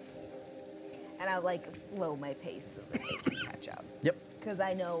 And I like slow my pace so that they can catch up. Yep. Because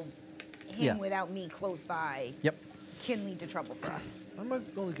I know him Yeah. without me close by Yep. can lead to trouble for us. I might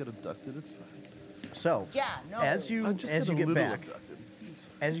only get abducted. It's fine. So Yeah, no. as you I just as you a get little back, abducted.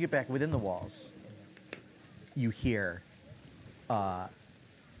 as you get back within the walls, you hear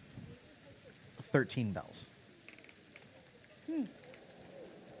 13 bells.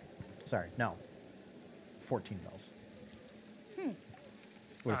 Sorry, no. 14 bells.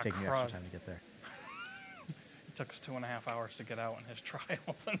 Would have taken you extra crud. time to get there. It took us 2.5 hours to get out in his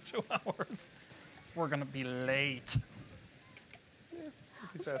trials in 2 hours. We're gonna be late. I'm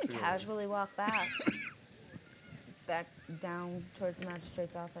just gonna casually walk back. Back down towards the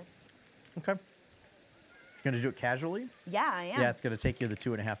magistrate's office. Okay. You're going to do it casually? Yeah, I am. Yeah, it's going to take you the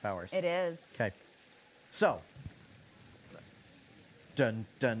 2.5 hours. It is. Okay. So. Dun,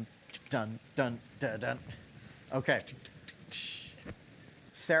 dun, dun, dun, dun, dun. Okay.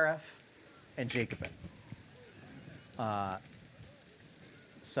 Seraph and Jacobin.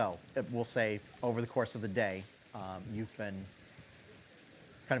 So, we'll say over the course of the day, you've been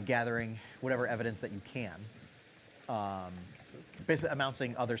kind of gathering whatever evidence that you can. Basically,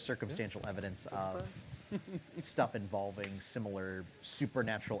 amounting other circumstantial evidence of stuff involving similar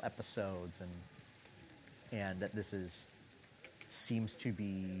supernatural episodes, and that this seems to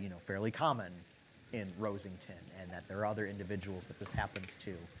be fairly common in Rosington, and that there are other individuals that this happens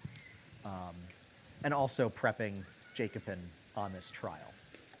to, and also prepping Jacobin on this trial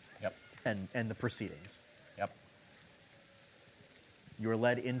Yep. and the proceedings. Yep. You are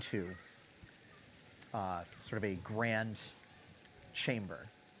led into sort of a grand chamber,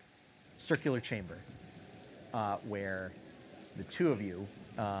 circular chamber, where the two of you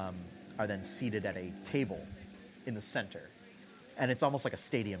are then seated at a table in the center. And it's almost like a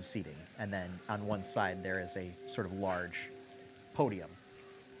stadium seating. And then on one side, there is a sort of large podium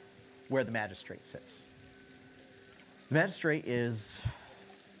where the magistrate sits. The magistrate is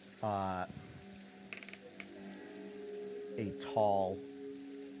a tall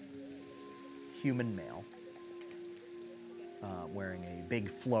human male wearing a big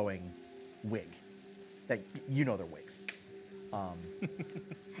flowing wig. That you know they're wigs,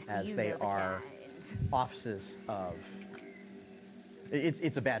 as You they know the are kind. offices of.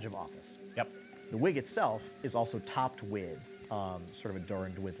 It's a badge of office. Yep. The wig itself is also topped with, sort of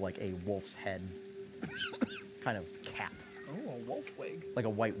adorned with like a wolf's head kind of cap, Oh, a wolf wig. like a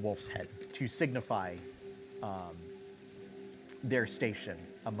white wolf's head, to signify their station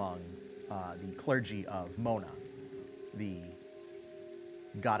among the clergy of Mona, the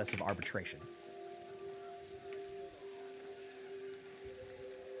goddess of arbitration.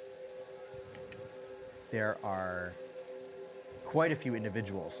 There are quite a few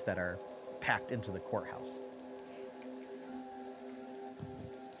individuals that are packed into the courthouse.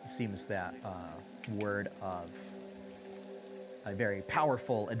 It seems that word of a very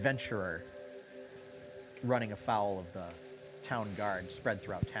powerful adventurer running afoul of the town guard spread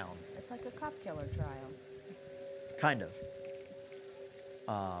throughout town. It's like a cop killer trial. Kind of.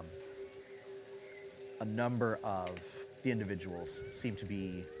 A number of the individuals seem to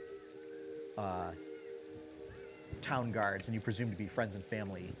be town guards, and you presume to be friends and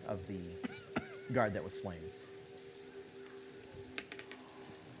family of the guard that was slain.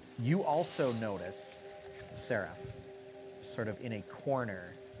 You also notice Seraph, sort of in a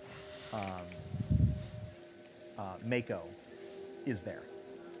corner. Mako is there,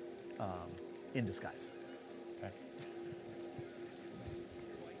 in disguise. Okay.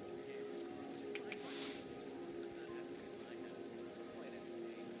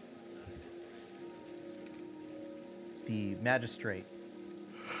 The magistrate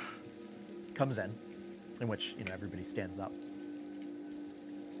comes in which everybody stands up.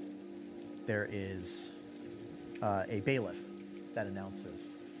 There is a bailiff that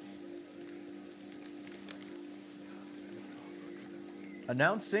announces.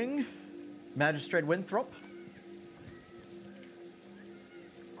 Announcing Magistrate Winthrop.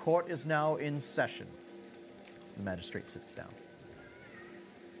 Court is now in session. The magistrate sits down.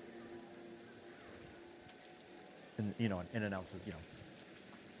 And, and announces,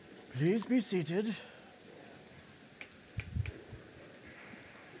 please be seated.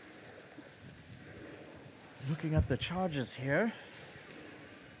 Looking at the charges here.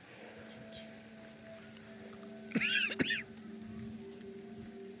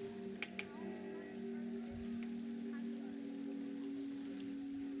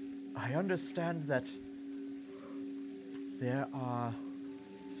 I understand that there are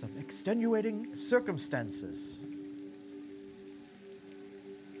some extenuating circumstances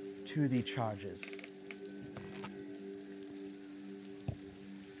to the charges.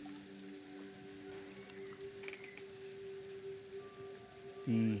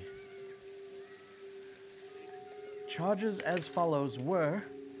 The charges as follows were: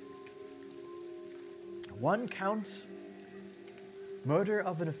 1 count, murder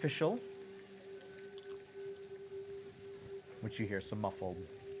of an official, which you hear some muffled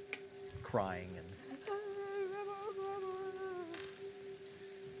crying, and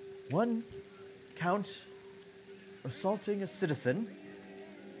 1 count, assaulting a citizen,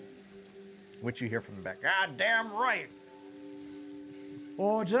 which you hear from the back. God damn right.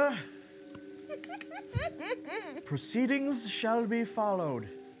 Order. Proceedings shall be followed.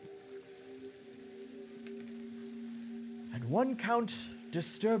 And 1 count,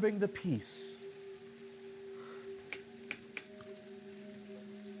 disturbing the peace.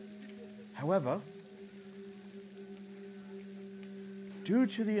 However, due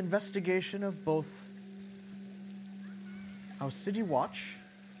to the investigation of both our city watch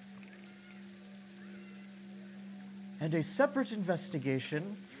and a separate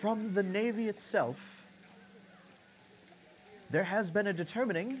investigation from the Navy itself, there has been a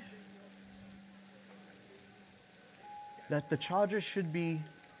determining that the charges should be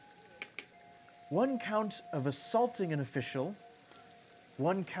 1 count of assaulting an official,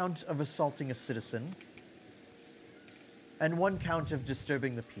 1 count of assaulting a citizen, and 1 count of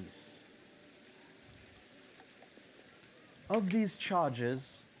disturbing the peace. Of these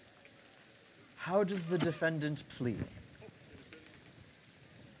charges, how does the defendant plead?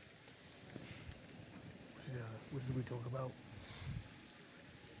 What did we talk about?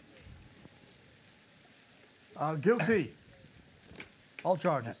 Guilty. All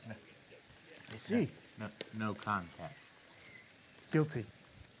charges. I see. No contest. Guilty.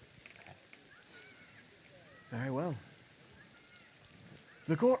 Very well.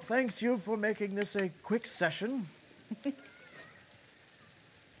 The court thanks you for making this a quick session.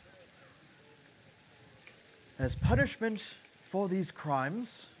 As punishment for these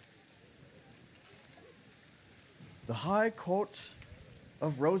crimes, the High Court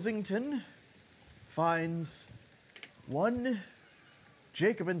of Rosington finds One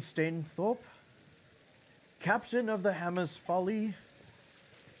Jacobin Stainthorpe, captain of the Hammer's Folly,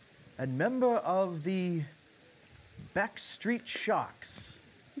 and member of the Backstreet Sharks.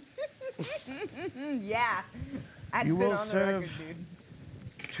 Yeah. That's You been will on the record, serve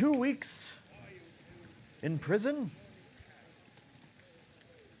dude. 2 weeks in prison.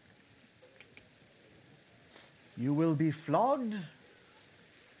 You will be flogged.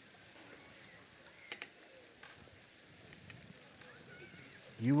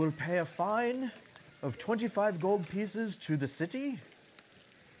 You will pay a fine of 25 gold pieces to the city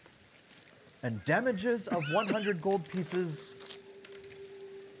and damages of 100 gold pieces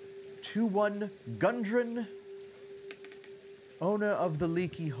to one Gundren, owner of the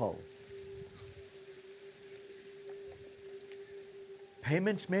Leaky Hull.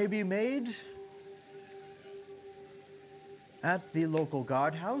 Payment may be made at the local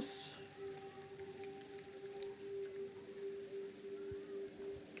guardhouse.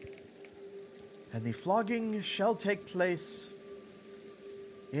 And the flogging shall take place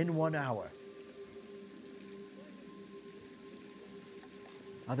in 1 hour.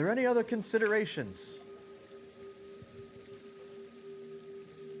 Are there any other considerations?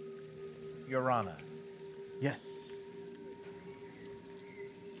 Your Honor, Yes.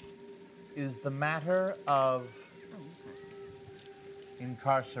 is the matter of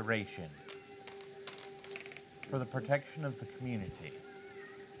incarceration for the protection of the community.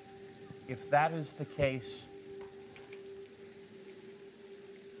 If that is the case,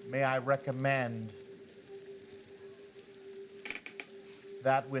 may I recommend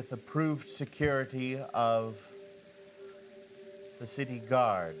that with approved security of the city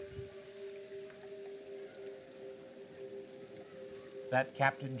guard, that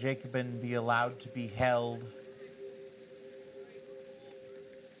Captain Jacobin be allowed to be held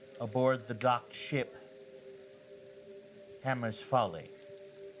aboard the docked ship Hammer's Folly.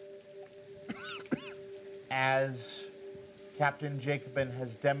 As Captain Jacobin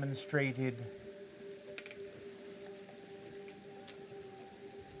has demonstrated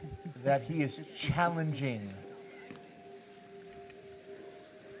that he is challenging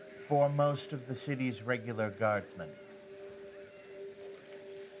for most of the city's regular guardsmen.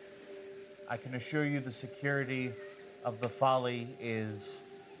 I can assure you the security of the Folly is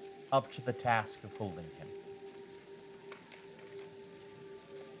up to the task of holding him.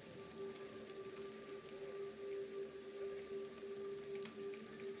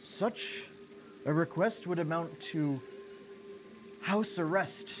 Such a request would amount to house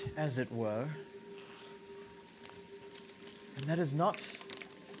arrest, as it were. And that is not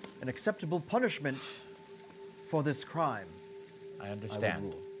an acceptable punishment for this crime. I I would understand.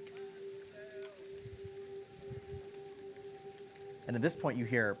 rule. And at this point, you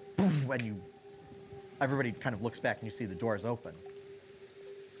hear, poof, and everybody kind of looks back and you see the doors open.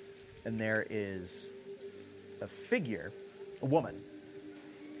 And there is a figure, a woman,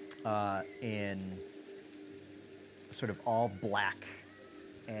 in sort of all black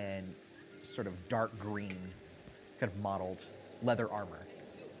and sort of dark green, kind of mottled leather armor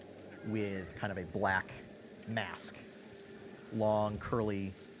with kind of a black mask, long,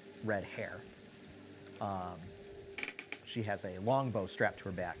 curly red hair. She has a longbow strapped to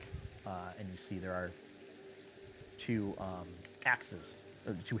her back, and you see there are two axes,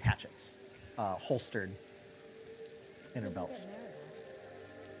 or two hatchets, holstered in her belts.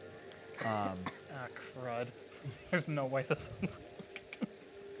 Ah, crud. There's no way this is.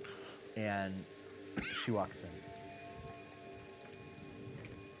 And she walks in.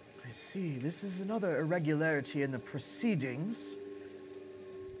 I see, this is another irregularity in the proceedings.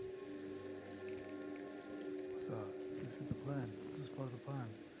 So, this is the plan. This is part of the plan.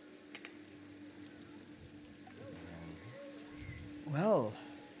 Well,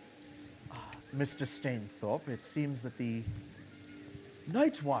 Mr. Stainthorpe, it seems that the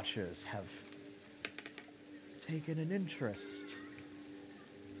Night Watchers have taken an interest.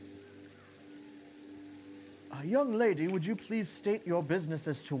 Young lady, would you please state your business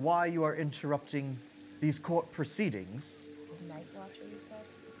as to why you are interrupting these court proceedings? Night Watcher, you said?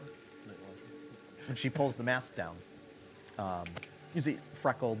 And she pulls the mask down. You see,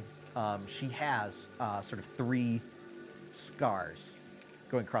 freckled. She has sort of 3 scars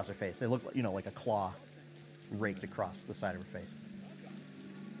going across her face. They look, like a claw raked across the side of her face.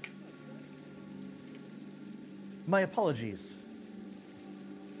 My apologies.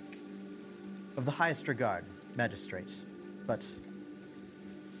 Of the highest regard, magistrate, but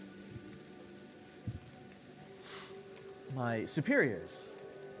my superiors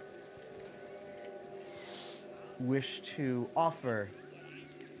wish to offer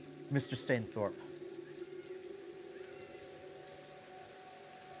Mr. Stainthorpe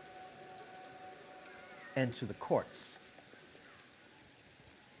and to the courts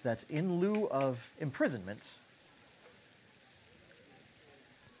that in lieu of imprisonment,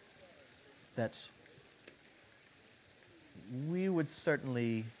 that we would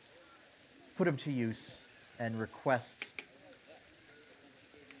certainly put him to use and request,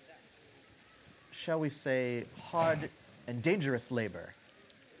 shall we say, hard and dangerous labor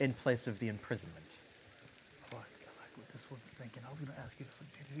in place of the imprisonment. I like what this one's thinking. I was going to ask you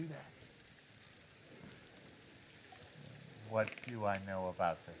to do that. What do I know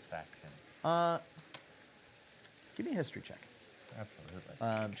about this faction? Give me a history check.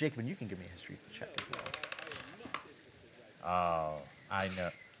 Absolutely. Jacob, and you can give me a history check as well. Oh,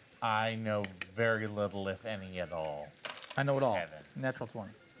 I know very little, if any at all. I know it all. 7. Natural 20.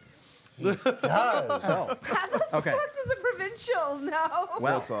 So, okay. Fuck is a provincial now?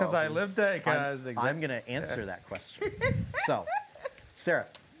 Well, That's Because I awesome. lived there. I'm going to answer that question. So, Sarah,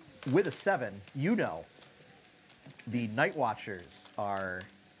 with a 7, you know the Night Watchers are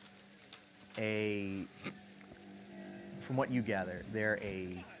from what you gather, they're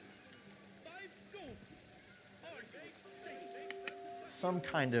some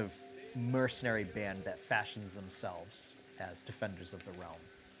kind of mercenary band that fashions themselves as defenders of the realm,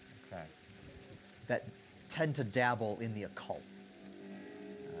 Okay. that tend to dabble in the occult.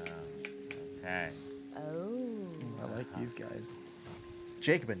 Okay. Oh. I like these guys.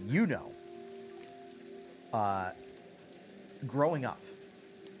 Jacobin, you know, growing up,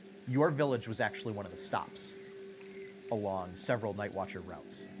 your village was actually one of the stops along several Night Watcher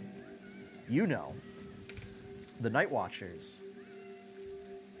routes. You know, the Night Watchers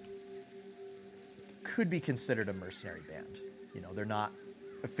could be considered a mercenary band. You know, they're not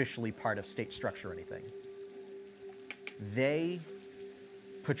officially part of state structure or anything. They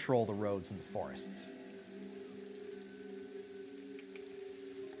patrol the roads and the forests.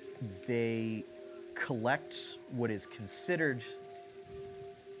 They collect what is considered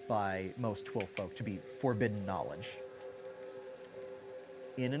by most Twill folk to be forbidden knowledge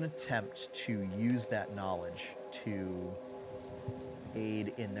in an attempt to use that knowledge to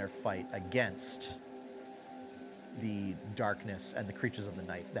aid in their fight against the darkness and the creatures of the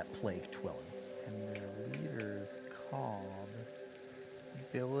night that plague Twillin. And their leader's called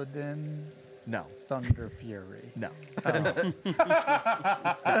Billidan No, Thunder Fury. no.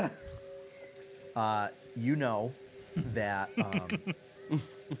 You know that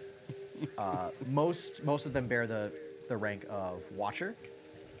most of them bear the rank of Watcher.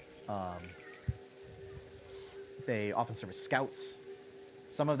 They often serve as scouts.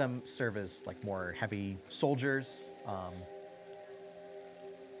 Some of them serve as like more heavy soldiers.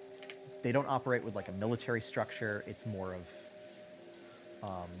 They don't operate with like a military structure. It's more of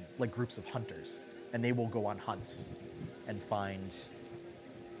like groups of hunters, and they will go on hunts and find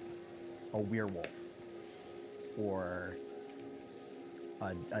a werewolf or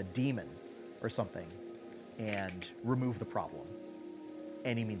a demon or something and remove the problem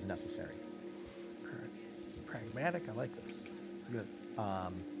any means necessary. Pragmatic. I like this. It's good.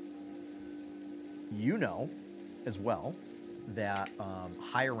 You know as well that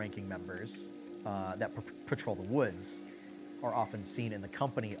higher ranking members that patrol the woods are often seen in the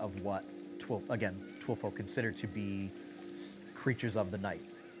company of what Twilfolk consider to be creatures of the night.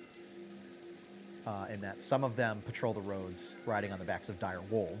 In that some of them patrol the roads riding on the backs of dire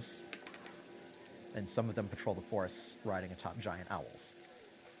wolves, and some of them patrol the forests riding atop giant owls.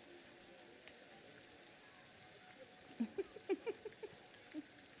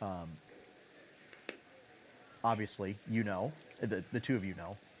 Obviously, you know, the two of you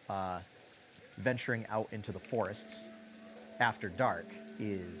know, venturing out into the forests after dark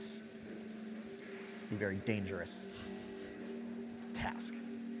is a very dangerous task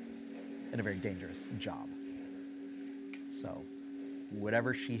and a very dangerous job. So,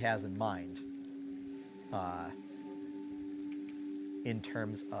 whatever she has in mind, in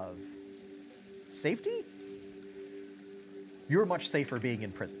terms of safety, you're much safer being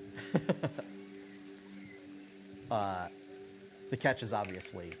in prison. The catch is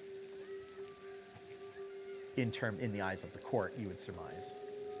obviously, in the eyes of the court, you would surmise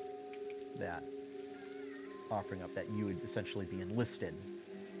that offering up that you would essentially be enlisted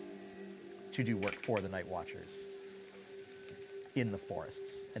to do work for the Night Watchers in the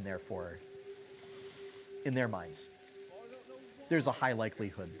forests, and therefore, in their minds, there's a high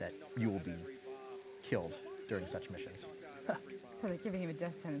likelihood that you will be killed during such missions. So they're giving him a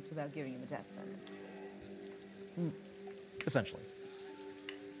death sentence without giving him a death sentence. Essentially.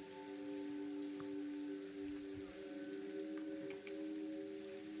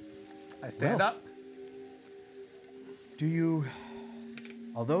 I stand Well. up. Do you,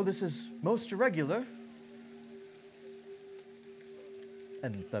 although this is most irregular,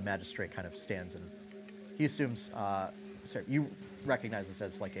 And the magistrate kind of stands and he assumes, sorry, you recognize this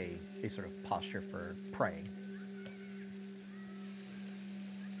as like a sort of posture for praying.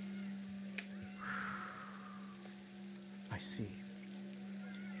 I see.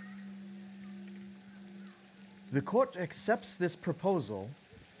 The court accepts this proposal.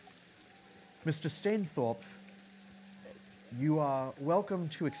 Mr. Stainthorpe, you are welcome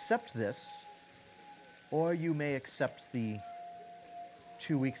to accept this, or you may accept the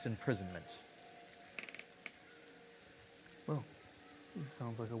 2 weeks imprisonment. Well, this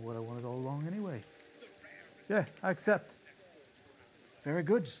sounds like what I wanted all along anyway. Yeah, I accept. Very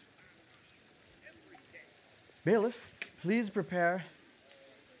good. Bailiff, please prepare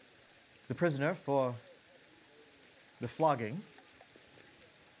the prisoner for the flogging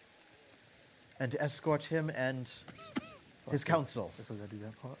and to escort him and his counsel. Guess I gotta do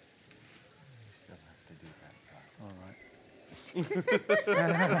that part. Still have to do that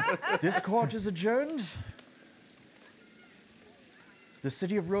part. All right. This court is adjourned. The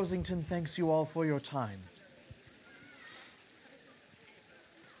city of Rosington thanks you all for your time.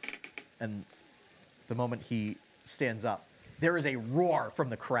 And the moment he stands up, there is a roar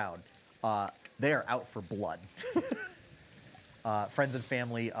from the crowd. They are out for blood. Friends and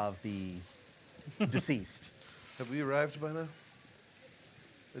family of the deceased. Have we arrived by now?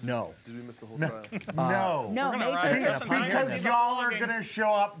 No. Did we miss the whole trial? No. No, We're gonna Major ride Hicks- this time. Because The y'all are flogging. going to show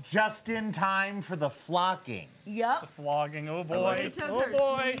up just in time for the flocking. Yep. Flogging, oh boy. like They it. took Oh her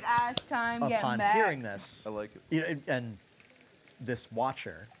boy. sweet ass time getting Upon back. hearing this, I like it. you know, and this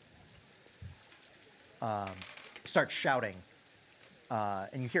watcher starts shouting,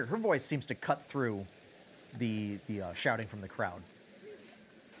 and you hear her voice seems to cut through the shouting from the crowd.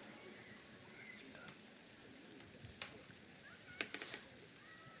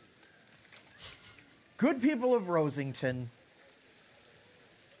 Good people of Rosington,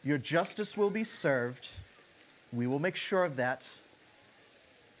 your justice will be served. We will make sure of that.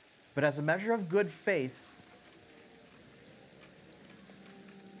 But as a measure of good faith,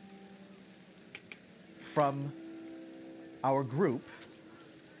 from our group,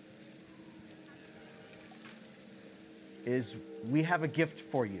 is we have a gift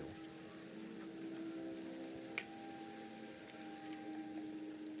for you.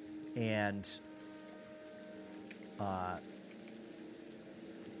 And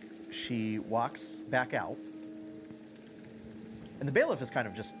she walks back out. And the bailiff is kind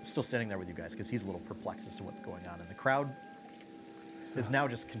of just still standing there with you guys because he's a little perplexed as to what's going on. And the crowd is now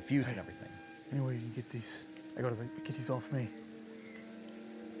just confused and everything. Anyway, you can get these. I gotta get these off me.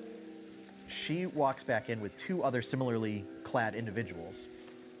 She walks back in with two other similarly clad individuals.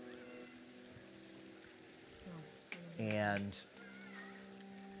 And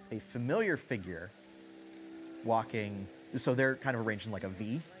a familiar figure walking, so they're kind of arranged in like a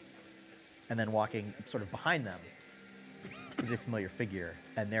V, and then walking sort of behind them is a familiar figure,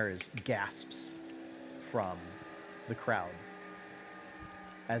 and there is gasps from the crowd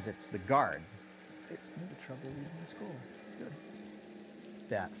as it's the guard Saves me the trouble leaving school. Good.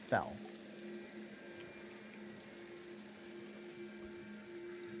 that fell.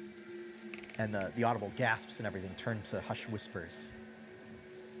 And the audible gasps and everything turn to hushed whispers,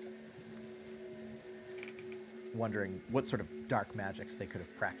 wondering what sort of dark magics they could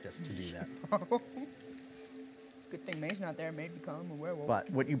have practiced to do that. Good thing May's not there. May'd become a werewolf. But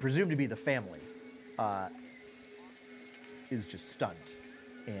what you presume to be the family is just stunned,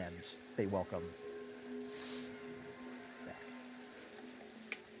 and they welcome back.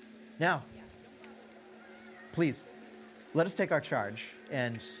 Now, please, let us take our charge,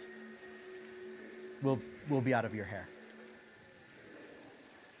 and we'll be out of your hair.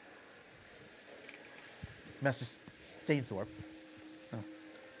 Master Stainthorpe,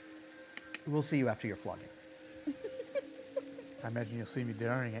 we'll see you after your flogging. I imagine you'll see me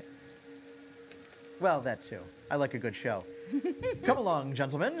during it. Well, that too. I like a good show. Come along,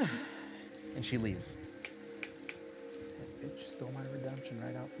 gentlemen. And she leaves. That bitch stole my redemption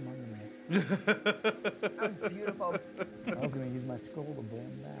right out from under me. That was beautiful. I was gonna use my scroll to blow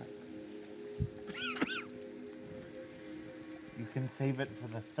him back. You can save it for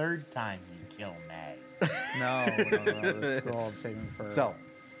the third time you kill Mag. No, the scroll I'm saving for So,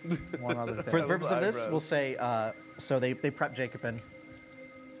 one other thing. for the purpose of this, Eyebrows. we'll say, so they prep Jacobin.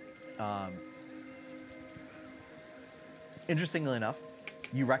 Interestingly enough,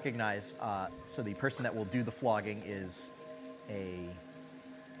 you recognize, so the person that will do the flogging is a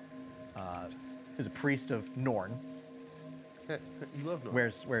priest of Norn, You love Norm.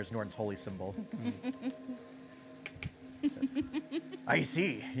 wears Norn's holy symbol. Says, I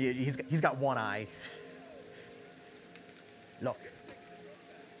see. He's got one eye. Look,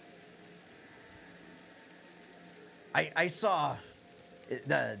 I saw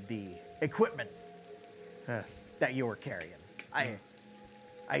the equipment Yeah. that you were carrying.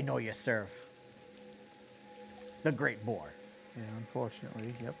 I know you serve the Great Boar, Yeah,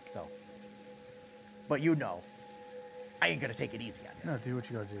 unfortunately, yep. so. But you know, I ain't gonna take it easy on you. No, do what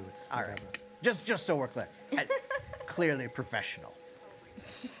you gotta do. It's All right, whatever. just so we're clear, clearly professional.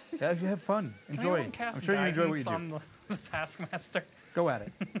 Yeah, you have fun. Enjoy. Anyone cast I'm sure you enjoy what you guidance do. on the Taskmaster. Go at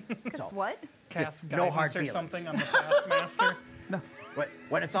it. Because So- what? Cast no guidance hard or feelings. something on the Taskmaster.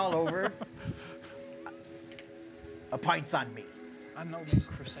 When it's all over, a pint's on me. I know the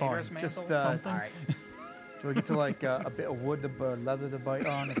Crusader's Fine. mantle. Just, something. All right. Do I get to like a bit of wood, leather to bite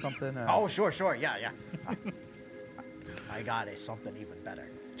on, or something? Oh, sure, yeah. I got it. Something even better.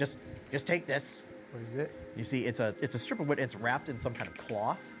 Just take this. What is it? You see, it's a strip of wood. It's wrapped in some kind of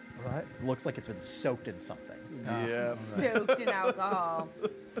cloth. Right. It looks like it's been soaked in something. Yeah. Soaked in alcohol.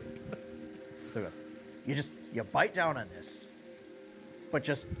 So it goes, you bite down on this, but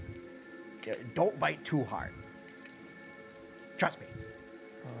just don't bite too hard. Trust me.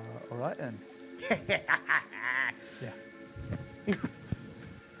 All right then. Yeah.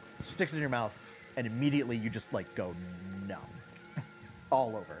 Sticks it in your mouth, and immediately you just like go numb,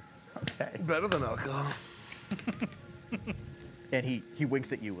 all over. Okay. Better than alcohol. And he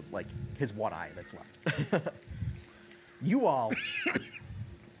winks at you with like his one eye that's left. You all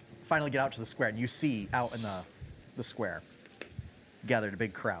finally get out to the square, and you see out in the square, gathered a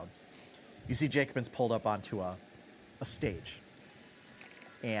big crowd. You see Jacobin's pulled up onto a stage,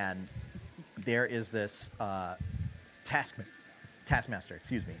 and there is this taskmaster,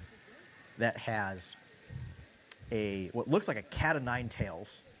 excuse me, that has what looks like a cat of nine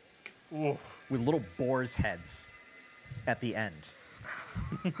tails Oof. with little boar's heads at the end.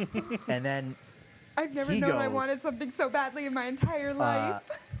 And then I've never He known I goes, wanted something so badly in my entire life.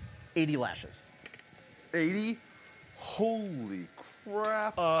 80 lashes. 80? Holy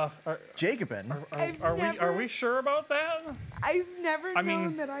crap. Jacobin, Are we sure about that? I've never I mean,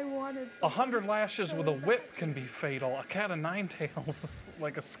 known that I wanted 100 lashes with a whip can be fatal. A cat of nine tails is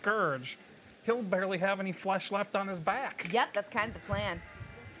like a scourge. He'll barely have any flesh left on his back. Yep, that's kind of the plan.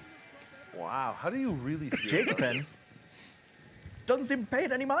 Wow. How do you really feel? about Jacobin this? doesn't seem to pay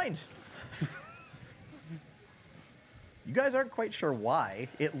it any mind. You guys aren't quite sure why.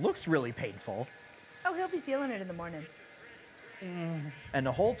 It looks really painful. Oh, he'll be feeling it in the morning. And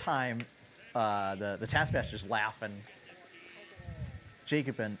the whole time, the taskmaster's laughing.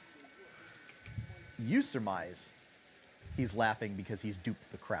 Jacobin, you surmise he's laughing because he's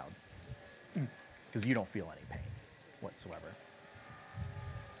duped the crowd. Because you don't feel any pain whatsoever.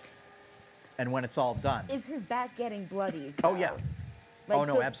 And when it's all done, Is his back getting bloody? oh yeah, Like, oh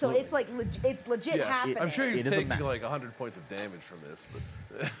no, so, absolutely. So it's like it's legit Yeah, happening. I'm sure he's It is a taking mess. like 100 points of damage from this,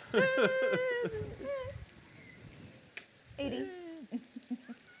 but 80.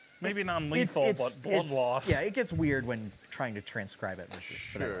 Maybe non-lethal, but blood loss. Yeah, it gets weird when trying to transcribe it. But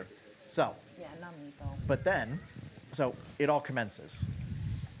Sure. anyway. So, Yeah, non-lethal. but then, so it all commences.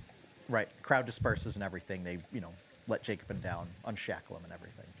 Right, the crowd disperses and everything. They, let Jacobin down, unshackle him and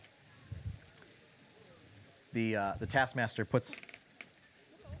everything. The taskmaster puts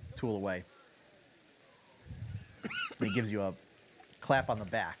Tool away. And he gives you a clap on the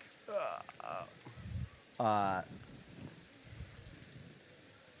back.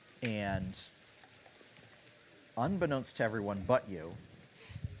 And unbeknownst to everyone but you,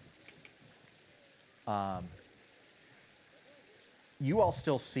 you all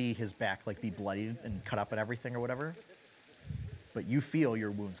still see his back like be bloodied and cut up and everything or whatever, but you feel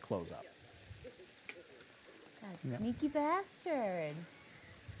your wounds close up. That sneaky bastard.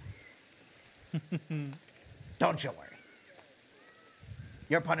 Don't you worry.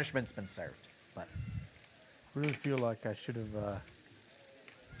 Your punishment's been served, but I really feel like I should have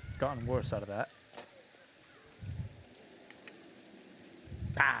gotten worse out of that.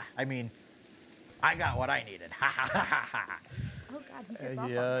 I mean, I got what I needed. Ha ha ha ha ha. Oh God, he gets off on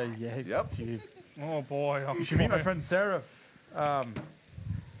Yeah, that. yeah. Yep. Oh boy. Oh You should meet my boy. friend Seraph. You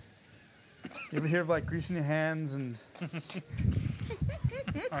ever hear of like greasing your hands and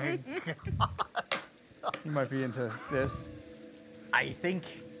you might be into this. I think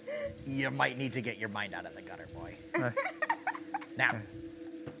you might need to get your mind out of the gutter, boy. Now,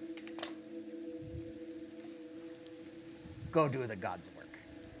 go do the God's work.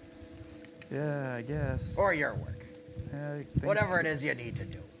 Yeah, I guess. Or your work. I think Whatever it is you it's need to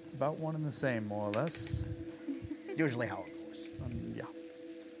do. About one and the same, more or less. Usually how it goes. Yeah.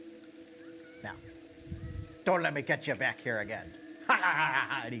 Now, don't let me get you back here again. Ha ha ha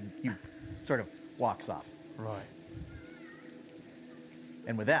ha. And he sort of walks off. Right.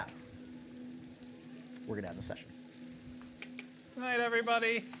 And with that, we're going to end the session. Night,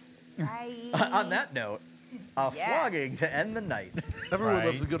 everybody. Bye. On that note, a Yeah. flogging to end the night. Everyone Right.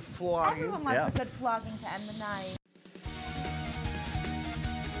 loves a good flogging. Everyone loves Yeah. a good flogging to end the night.